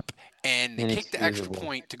went up and they kicked the extra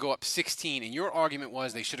point to go up 16, and your argument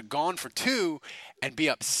was they should have gone for 2 and be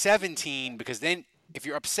up 17, because then if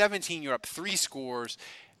you're up 17, you're up 3 scores.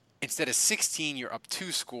 Instead of 16, you're up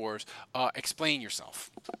 2 scores. Explain yourself.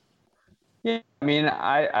 Yeah, I mean,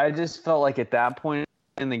 I just felt like at that point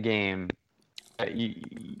in the game,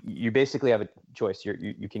 you basically have a choice.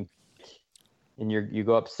 You can, and you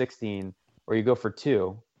go up 16, or you go for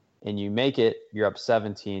 2, and you make it, you're up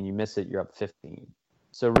 17. You miss it, you're up 15.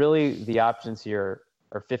 So really, the options here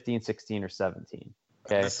are 15, 16, or 17.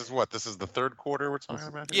 Okay. This is what? This is the third quarter we're talking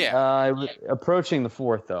about? Yeah. Approaching the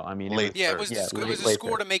fourth, though. I mean, it was a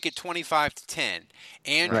score to make it 25-10.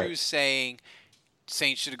 Andrew's saying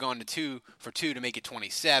Saints should have gone to 2 for 2 to make it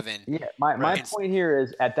 27. Yeah, my point here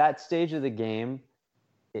is at that stage of the game,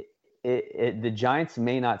 the Giants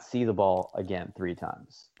may not see the ball again 3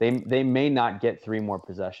 times. They may not get 3 more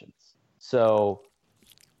possessions. So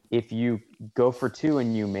if you go for 2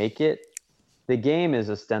 and you make it, the game is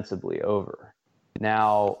ostensibly over.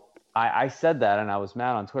 Now, I said that, and I was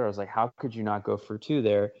mad on Twitter. I was like, how could you not go for 2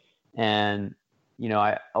 there? And,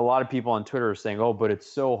 a lot of people on Twitter are saying, oh, but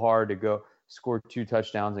it's so hard to go score 2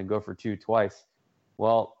 touchdowns and go for 2 twice.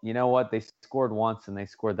 Well, you know what? They scored once, and they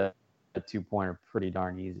scored that 2-pointer pretty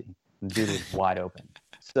darn easy. The dude was wide open.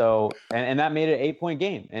 So, and that made it an 8-point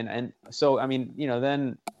game. And so, I mean,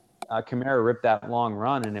 then Kamara ripped that long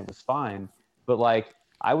run, and it was fine. But,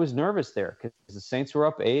 I was nervous there because the Saints were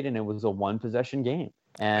up 8, and it was a 1-possession game.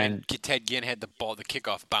 And Ted Ginn had the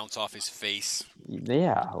kickoff bounce off his face.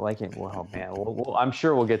 Yeah, well, man, I'm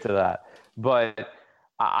sure we'll get to that. But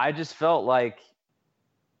I just felt like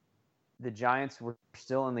the Giants were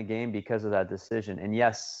still in the game because of that decision. And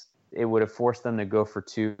yes, it would have forced them to go for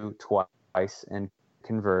 2 twice and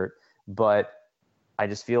convert. But I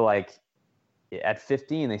just feel like at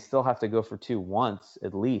 15, they still have to go for 2 once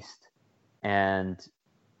at least. And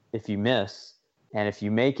if you miss, and if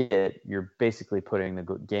you make it, you're basically putting the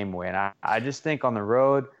game away. And I just think on the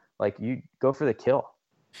road, you go for the kill.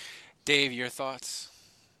 Dave, your thoughts?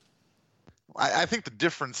 I think the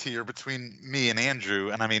difference here between me and Andrew,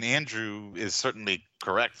 and I mean, Andrew is certainly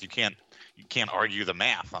correct. You can't argue the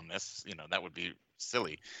math on this. That would be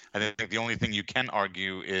silly. I think the only thing you can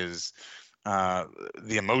argue is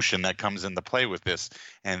the emotion that comes into play with this.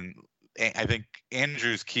 And I think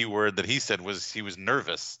Andrew's key word that he said was he was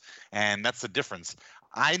nervous, and that's the difference.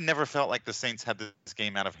 I never felt like the Saints had this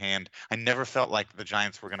game out of hand. I never felt like the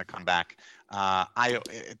Giants were going to come back.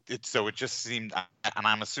 So it just seemed, and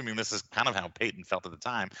I'm assuming this is kind of how Peyton felt at the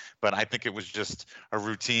time, but I think it was just a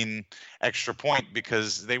routine extra point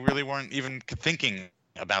because they really weren't even thinking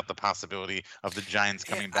about the possibility of the Giants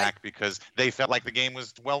coming back because they felt like the game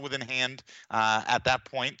was well within hand at that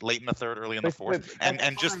point, late in the third, early in the fourth,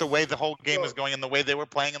 and just the way the whole game was going and the way they were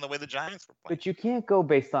playing and the way the Giants were playing. But you can't go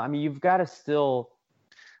based on, you've got to still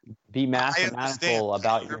be mathematical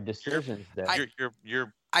about your decisions there.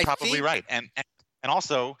 You're probably right. And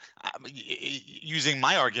also, using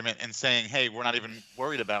my argument and saying, hey, we're not even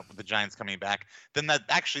worried about the Giants coming back, then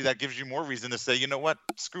that gives you more reason to say, you know what,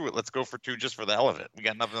 screw it, let's go for 2 just for the hell of it. We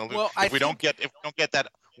got nothing to lose. Well, if we don't get that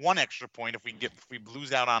one extra point, if we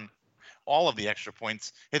lose out on all of the extra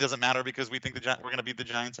points, it doesn't matter because we think we're going to beat the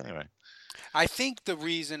Giants anyway. I think the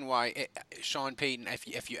reason why Sean Payton,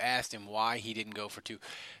 if you asked him why he didn't go for 2,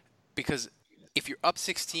 because if you're up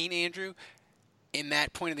 16, Andrew, in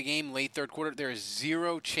that point of the game, late third quarter, there is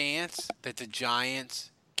 0 chance that the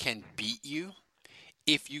Giants can beat you.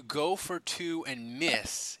 If you go for 2 and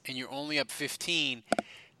miss, and you're only up 15,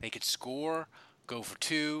 they could score, go for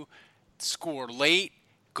 2, score late,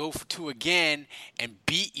 go for 2 again, and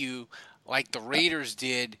beat you like the Raiders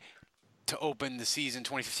did to open the season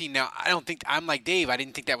 2015. Now, I'm like Dave. I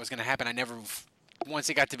didn't think that was going to happen.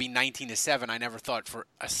 Once it got to be 19-7, I never thought for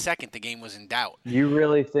a second the game was in doubt. You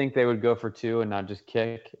really think they would go for 2 and not just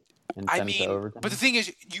kick and send it to overtime? But the thing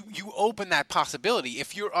is, you open that possibility.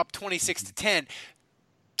 If you're up 26-10,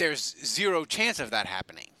 there's 0 chance of that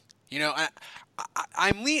happening. The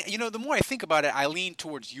more I think about it, I lean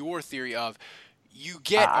towards your theory of you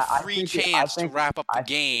get a free chance to wrap up the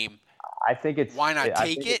game. I think it's why not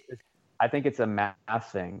take it? I think it's a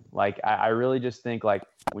math thing. Like I really just think like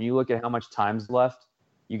when you look at how much time's left,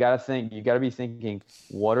 you got to be thinking,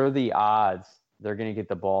 what are the odds they're going to get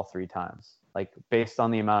the ball 3 times? Like based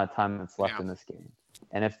on the amount of time that's left in this game.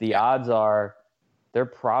 And if the odds are they're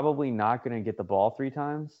probably not going to get the ball 3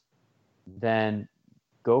 times, then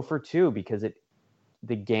go for 2 because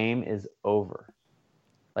the game is over.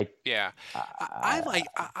 Like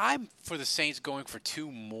I'm for the Saints going for 2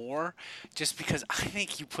 more, just because I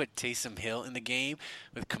think you put Taysom Hill in the game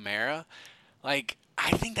with Kamara. Like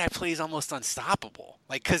I think that play is almost unstoppable.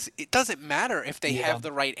 Like because it doesn't matter if they have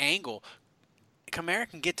the right angle, Kamara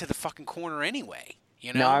can get to the fucking corner anyway.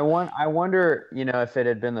 No, I wonder, if it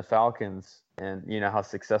had been the Falcons and how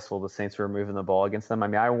successful the Saints were moving the ball against them. I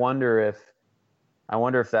mean, I wonder if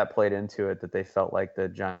that played into it, that they felt like the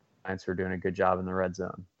Giants were doing a good job in the red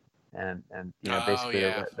zone, and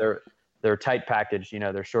basically their tight package,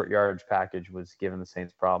 their short yardage package was giving the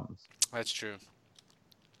Saints problems. That's true.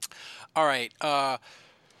 All right, we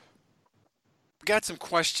got some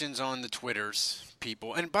questions on the Twitters,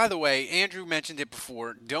 people. And by the way, Andrew mentioned it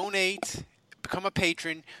before. Donate. Become a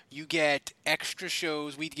patron. You get extra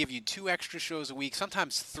shows. We give you 2 extra shows a week,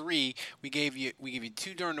 sometimes 3. We give you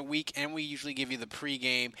 2 during the week, and we usually give you the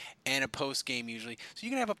pregame and a postgame usually. So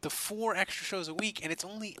you can have up to 4 extra shows a week, and it's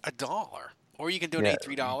only $1. Or you can donate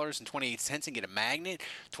 $3.28 and get a magnet.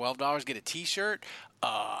 $12, get a T-shirt.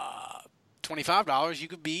 $25, you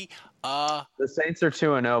could be. The Saints are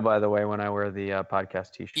 2-0, by the way, when I wear the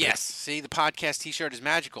podcast T-shirt. Yes. See, the podcast T-shirt is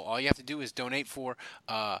magical. All you have to do is donate for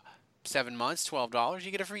 7 months, $12, you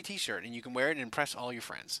get a free T-shirt, and you can wear it and impress all your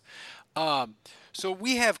friends. So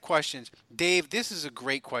we have questions. Dave, this is a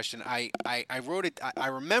great question. I wrote it. I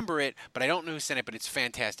remember it, but I don't know who sent it, but it's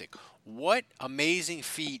fantastic. What amazing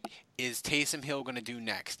feat is Taysom Hill going to do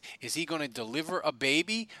next? Is he going to deliver a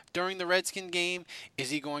baby during the Redskin game? Is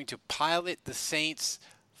he going to pilot the Saints'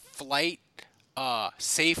 flight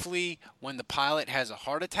safely when the pilot has a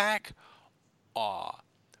heart attack?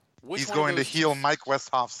 He's going to heal Mike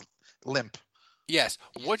Westhoff's limp. Yes.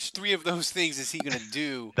 Which 3 of those things is he going to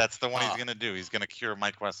do? That's the one he's going to do. He's going to cure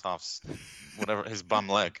Mike Westhoff's his bum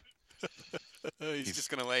leg. He's just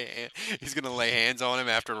going to lay hands on him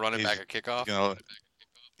after running back a kickoff.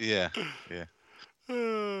 Yeah.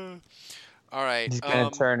 All right. He's going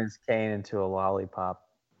to turn his cane into a lollipop.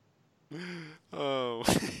 Oh.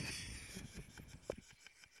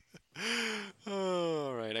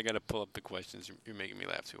 All right. I got to pull up the questions. You're making me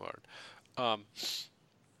laugh too hard.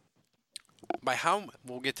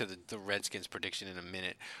 We'll get to the Redskins prediction in a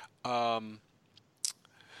minute.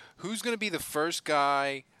 Who's going to be the first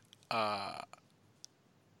guy to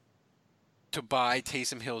buy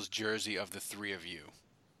Taysom Hill's jersey of the 3 of you?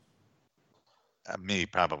 Me,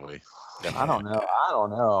 probably. Definitely. I don't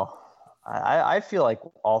know. I feel like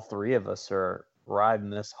all 3 of us are riding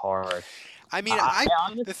this hard. I mean, I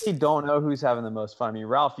honestly don't know who's having the most fun. I mean,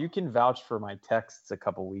 Ralph, you can vouch for my texts a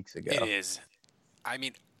couple weeks ago. It is. I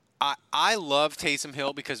mean, I love Taysom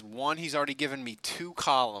Hill because, one, he's already given me 2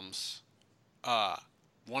 columns.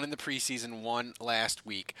 One in the preseason, one last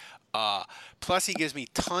week. Plus, he gives me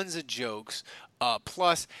tons of jokes.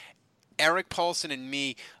 Plus, Eric Paulson and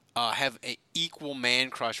me have an equal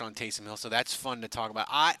man crush on Taysom Hill, so that's fun to talk about.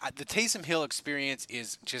 The Taysom Hill experience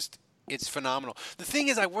is just – it's phenomenal. The thing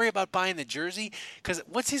is, I worry about buying the jersey because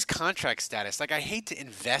what's his contract status? Like, I hate to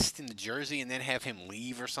invest in the jersey and then have him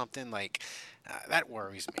leave or something. Like, that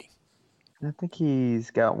worries me. I think he's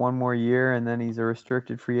got one more year, and then he's a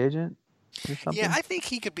restricted free agent or something. Yeah, I think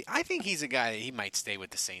he could be. I think he's a guy that he might stay with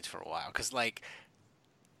the Saints for a while. Because like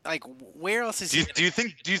where else is he? Do you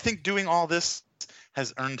think doing all this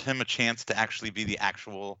has earned him a chance to actually be the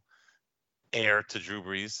actual heir to Drew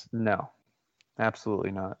Brees? No,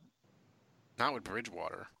 absolutely not. Not with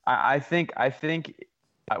Bridgewater. I think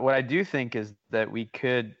what I do think is that we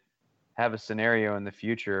could have a scenario in the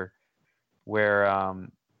future where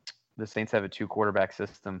the Saints have a 2-quarterback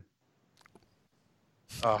system.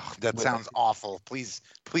 Oh, that sounds awful. Please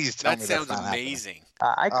tell me that sounds that's not amazing.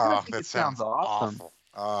 I kind think it sounds awesome. Awful.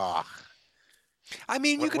 Oh. I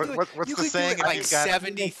mean, you could do it. What's You the could do saying? it like If you've got-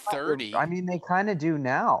 70-30. I mean, they kind of do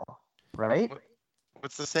now, right?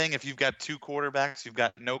 What's the saying? If you've got 2 quarterbacks, you've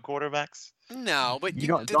got no quarterbacks. No, but You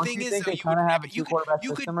don't- the don't thing you is, think though, they you kinda would have a you could two-quarterback you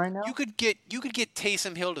could system right now? you could get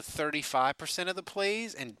Taysom Hill to 35% of the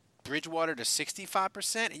plays and Bridgewater to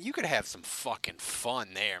 65%, and you could have some fucking fun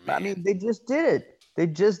there, man. I mean, they just did it. They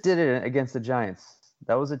just did it against the Giants.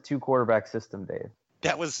 That was a 2-quarterback system, Dave.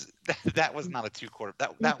 That was not a 2-quarter.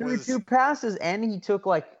 That He threw was 2 passes, and he took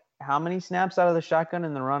like how many snaps out of the shotgun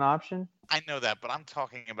in the run option? I know that, but I'm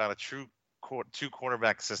talking about a true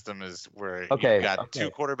 2-quarterback system is where Okay, you've got okay.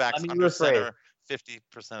 2 quarterbacks Let me under rephrase. center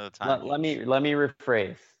 50% of the time. Let me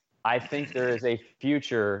rephrase. I think there is a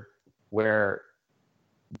future where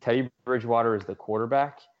Teddy Bridgewater is the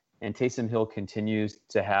quarterback, and Taysom Hill continues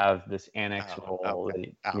to have this annex role,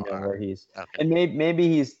 where he's and maybe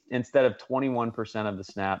he's instead of 21% of the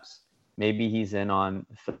snaps, maybe he's in on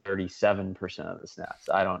 37% of the snaps.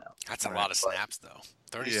 I don't know. That's a lot of snaps, though.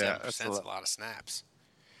 37% is a lot of snaps.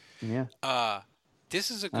 Yeah.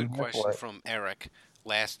 This is a I'm good here for question it. from Eric.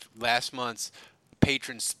 Last month's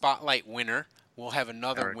patron spotlight winner. We'll have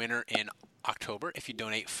another winner in October. If you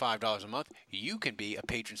donate $5 a month, you can be a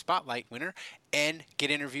patron spotlight winner and get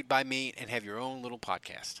interviewed by me and have your own little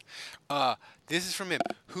podcast. This is from him.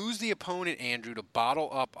 Who's the opponent, Andrew, to bottle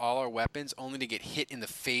up all our weapons only to get hit in the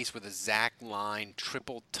face with a Zach Line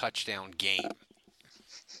triple touchdown game?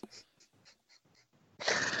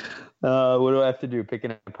 What do I have to do? Pick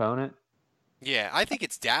an opponent? Yeah, I think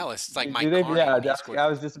it's Dallas. It's like Do Mike they? Carney. Yeah, when he scored. I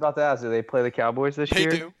was just about to ask. Do they play the Cowboys this They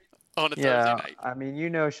year? do on a Thursday Yeah, night. I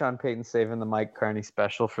mean, Sean Payton saving the Mike Carney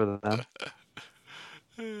special for them.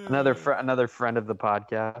 another friend of the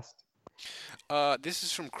podcast. This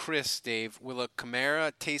is from Chris, Dave. Will a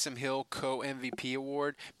Kamara Taysom Hill co-MVP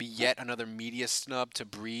award be yet another media snub to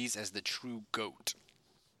Breeze as the true GOAT?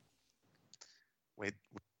 Wait.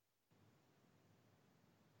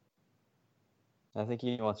 I think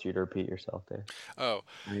he wants you to repeat yourself, Dave. Oh,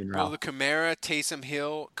 will the Kamara Taysom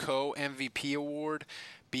Hill co-MVP award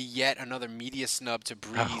be yet another media snub to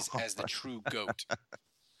Breeze as the true GOAT?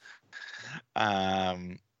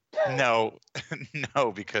 No,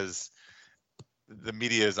 no, because the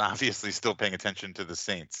media is obviously still paying attention to the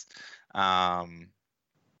Saints. I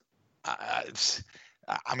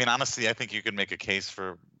mean, honestly, I think you could make a case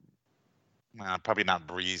for probably not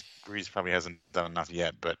Breeze. Breeze probably hasn't done enough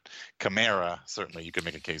yet, but Kamara, certainly you could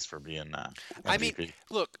make a case for being MVP. I mean,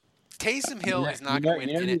 look, Taysom Hill is not going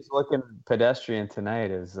to win. He's looking pedestrian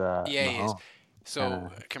tonight. Is yeah, he is. Mahomes. So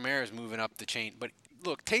Kamara's moving up the chain, but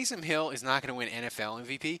look, Taysom Hill is not going to win NFL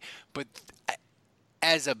MVP. But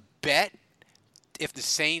as a bet, if the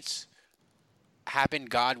Saints happen,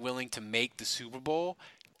 God willing, to make the Super Bowl,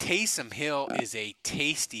 Taysom Hill is a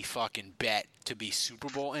tasty fucking bet to be Super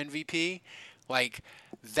Bowl MVP. Like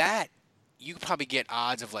that, you could probably get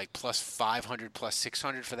odds of like plus 500, plus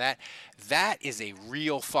 600 for that. That is a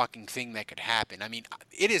real fucking thing that could happen. I mean,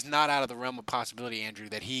 it is not out of the realm of possibility, Andrew,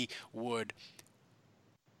 that he would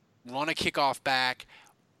run a kickoff back,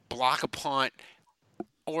 block a punt,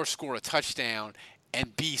 or score a touchdown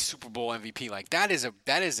and be Super Bowl MVP. Like that is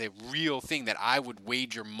a real thing that I would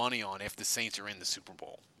wager money on if the Saints are in the Super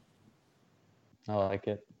Bowl. I like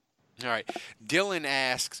it. All right. Dylan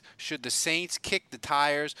asks, should the Saints kick the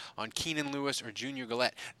tires on Keenan Lewis or Junior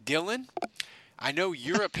Gillette? Dylan, I know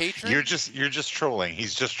you're a patron. You're just trolling.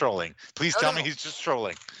 He's just trolling. Please tell me he's just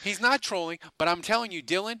trolling. He's not trolling, but I'm telling you,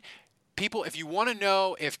 Dylan, people, if you want to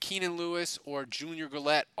know if Keenan Lewis or Junior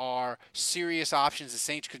Gillette are serious options the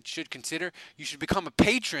Saints should consider, you should become a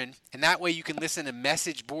patron, and that way you can listen to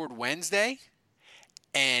Message Board Wednesday.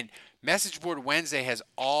 And Message Board Wednesday has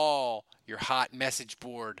all your hot message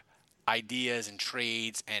board ideas and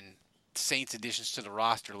trades and Saints additions to the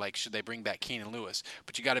roster, like should they bring back Keenan Lewis.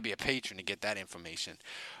 But you got to be a patron to get that information.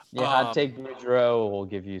 Yeah, Hot Take Bridge Row will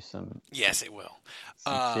give you some. Yes, it will.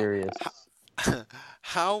 Some serious.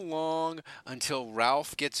 How long until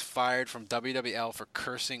Ralph gets fired from WWL for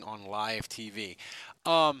cursing on live TV?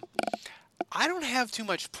 I don't have too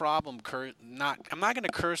much problem. I'm not going to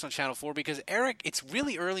curse on Channel 4 because Eric, it's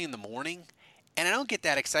really early in the morning, and I don't get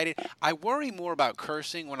that excited. I worry more about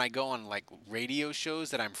cursing when I go on like radio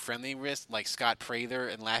shows that I'm friendly with, like Scott Prather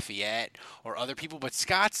and Lafayette or other people. But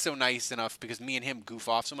Scott's so nice enough because me and him goof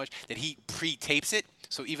off so much that he pre-tapes it.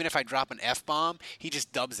 So even if I drop an F-bomb, he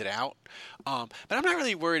just dubs it out. But I'm not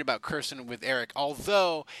really worried about cursing with Eric.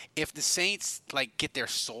 Although if the Saints like get their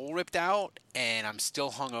soul ripped out and I'm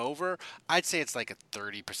still hungover, I'd say it's like a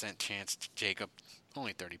 30% chance, Jacob.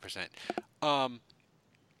 Only 30%.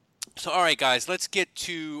 So, all right, guys, let's get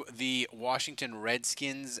to the Washington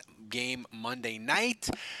Redskins game Monday night.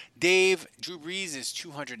 Dave, Drew Brees is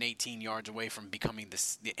 218 yards away from becoming the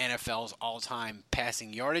NFL's all-time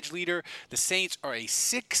passing yardage leader. The Saints are a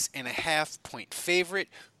 6.5-point favorite.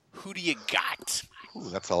 Who do you got? Ooh,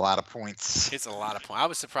 that's a lot of points. It's a lot of points. I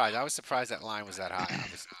was surprised. I was surprised that line was that high.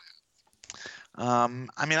 I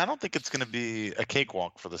mean, I don't think it's going to be a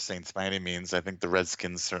cakewalk for the Saints by any means. I think the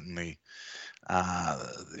Redskins certainly,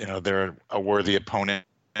 they're a worthy opponent,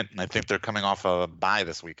 and I think they're coming off a bye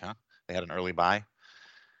this week, huh? They had an early bye.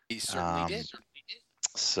 He certainly did.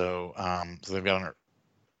 So they've got an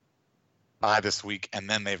bye this week, and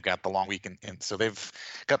then they've got the long week, and so they've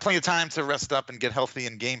got plenty of time to rest up and get healthy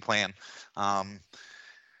and game plan.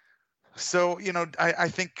 So I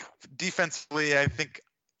think defensively, I think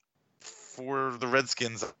for the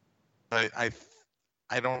Redskins, I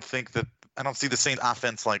don't see the Saints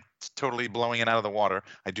offense like totally blowing it out of the water.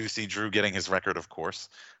 I do see Drew getting his record, of course.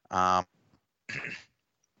 But,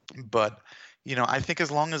 I think as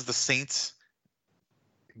long as the Saints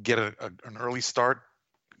get an early start,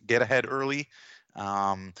 get ahead early,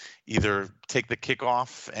 either take the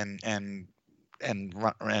kickoff and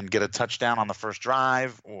run and get a touchdown on the first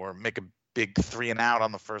drive, or make a big 3-and-out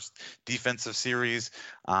on the first defensive series,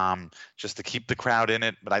 just to keep the crowd in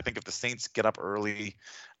it. But I think if the Saints get up early,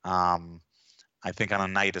 I think on a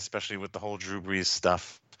night, especially with the whole Drew Brees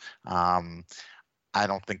stuff, I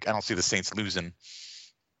don't see the Saints losing.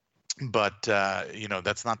 But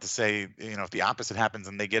that's not to say, if the opposite happens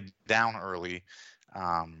and they get down early,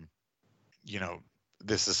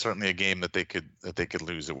 this is certainly a game that they could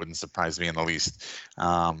lose. It wouldn't surprise me in the least.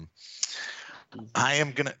 I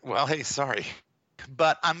am gonna. Well, hey, sorry,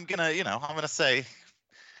 but I'm gonna say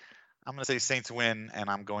Saints win, and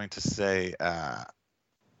I'm going to say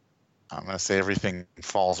everything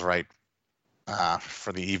falls right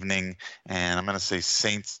for the evening, and I'm going to say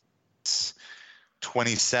Saints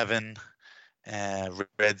 27,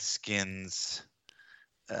 Redskins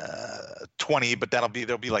 20, but there'll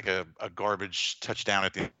be like a garbage touchdown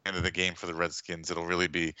at the end of the game for the Redskins. It won't really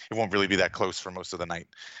be that close for most of the night.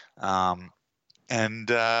 And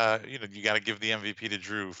you got to give the MVP to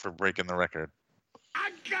Drew for breaking the record.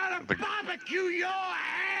 I gotta barbecue your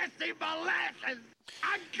ass in molasses.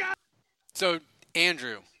 So,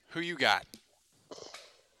 Andrew, who you got?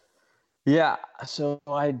 Yeah, so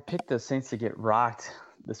I picked the Saints to get rocked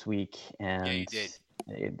this week, and yeah, you did.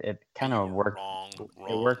 It kind of worked.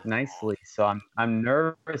 It worked nicely. So I'm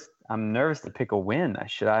nervous. I'm nervous to pick a win.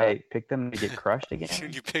 Should I pick them to get crushed again?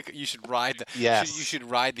 You should ride the. Yes. You should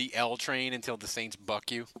ride the L train until the Saints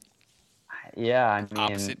buck you. Yeah, I mean,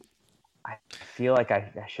 opposite. I feel like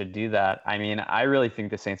I should do that. I mean, I really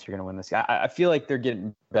think the Saints are going to win this. I feel like they're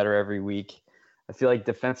getting better every week. I feel like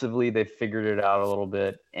defensively they've figured it out a little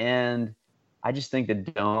bit, and I just think the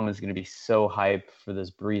Dome is going to be so hyped for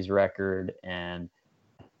this Brees record, and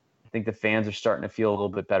I think the fans are starting to feel a little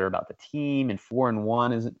bit better about the team, and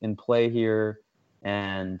 4-1 is in play here.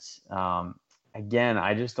 And again,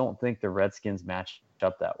 I just don't think the Redskins match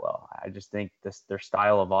up that well. I just think their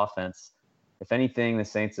style of offense, if anything, the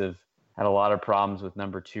Saints have had a lot of problems with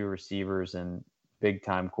number 2 receivers and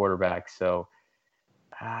big-time quarterbacks. So,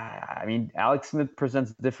 I mean, Alex Smith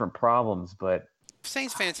presents different problems, but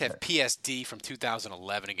Saints fans have PSD from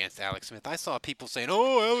 2011 against Alex Smith. I saw people saying,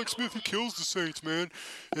 "Oh, Alex Smith, he kills the Saints, man,"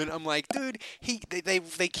 and I'm like, "Dude,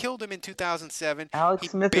 they killed him in 2007. Alex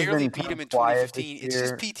Smith barely has been beat him in quiet 2015. this It's year.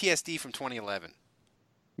 just PTSD from 2011."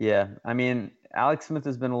 Yeah, I mean, Alex Smith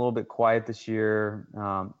has been a little bit quiet this year.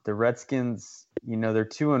 The Redskins, they're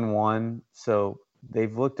 2-1, so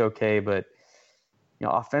they've looked okay, but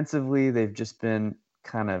offensively, they've just been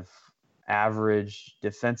kind of average.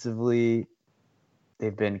 Defensively,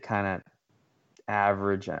 they've been kind of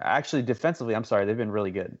average. Actually, defensively, I'm sorry, they've been really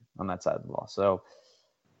good on that side of the ball. So,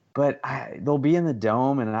 but they'll be in the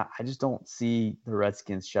Dome, and I just don't see the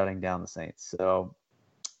Redskins shutting down the Saints. So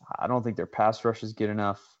I don't think their pass rush is good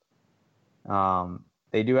enough.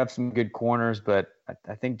 They do have some good corners, but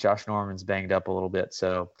I think Josh Norman's banged up a little bit.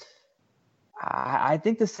 So I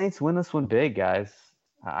think the Saints win this one big, guys.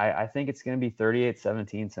 I think it's going to be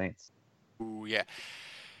 38-17 Saints. Ooh, yeah.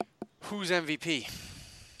 Who's MVP?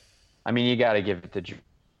 I mean, you got to give it to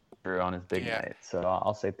Drew on his big night. So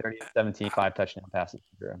I'll say 38-17, 5 touchdown passes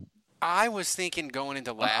to Drew. I was thinking going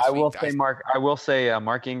into last I week. will say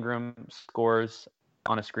Mark Ingram scores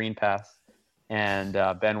on a screen pass, and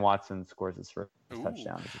Ben Watson scores his first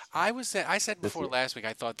touchdown. I said before last week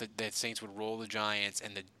I thought that Saints would roll the Giants,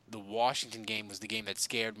 and the Washington game was the game that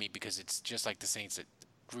scared me because it's just like the Saints that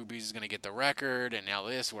Drew Brees is going to get the record, and now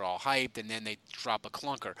we're all hyped, and then they drop a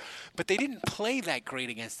clunker. But they didn't play that great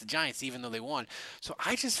against the Giants, even though they won. So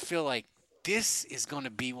I just feel like this is going to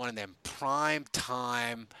be one of them prime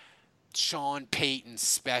time Sean Payton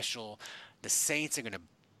special. The Saints are going to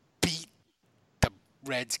beat the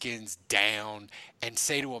Redskins down and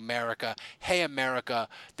say to America, hey, America,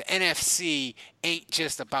 the NFC ain't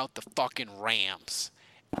just about the fucking Rams.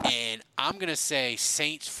 And I'm going to say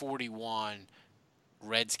Saints 41,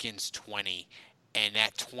 Redskins 20, and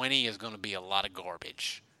that 20 is going to be a lot of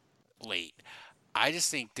garbage late. I just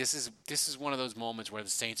think this is one of those moments where the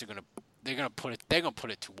Saints are going to put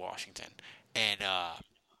it to Washington. And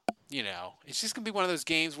it's just going to be one of those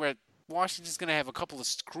games where Washington's going to have a couple of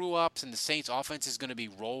screw-ups and the Saints offense is going to be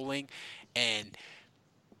rolling, and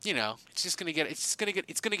it's going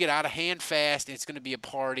to get out of hand fast, and it's going to be a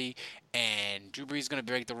party, and Drew Brees is going to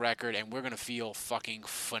break the record, and we're going to feel fucking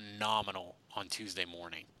phenomenal on Tuesday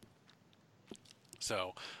morning.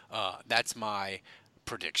 So that's my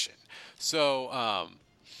prediction. So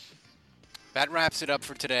that wraps it up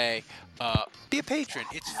for today. Be a patron.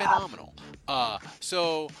 It's phenomenal.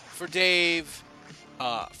 So for Dave,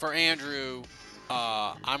 for Andrew,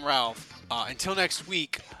 I'm Ralph. Until next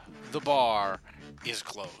week, the bar is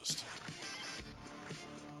closed.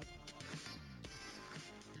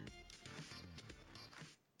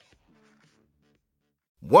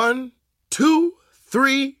 One, 2,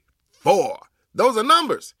 3, 4. Those are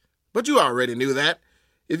numbers, but you already knew that.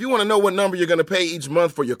 If you want to know what number you're going to pay each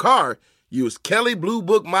month for your car, use Kelley Blue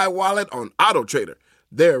Book My Wallet on AutoTrader.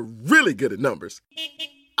 They're really good at numbers.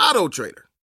 AutoTrader.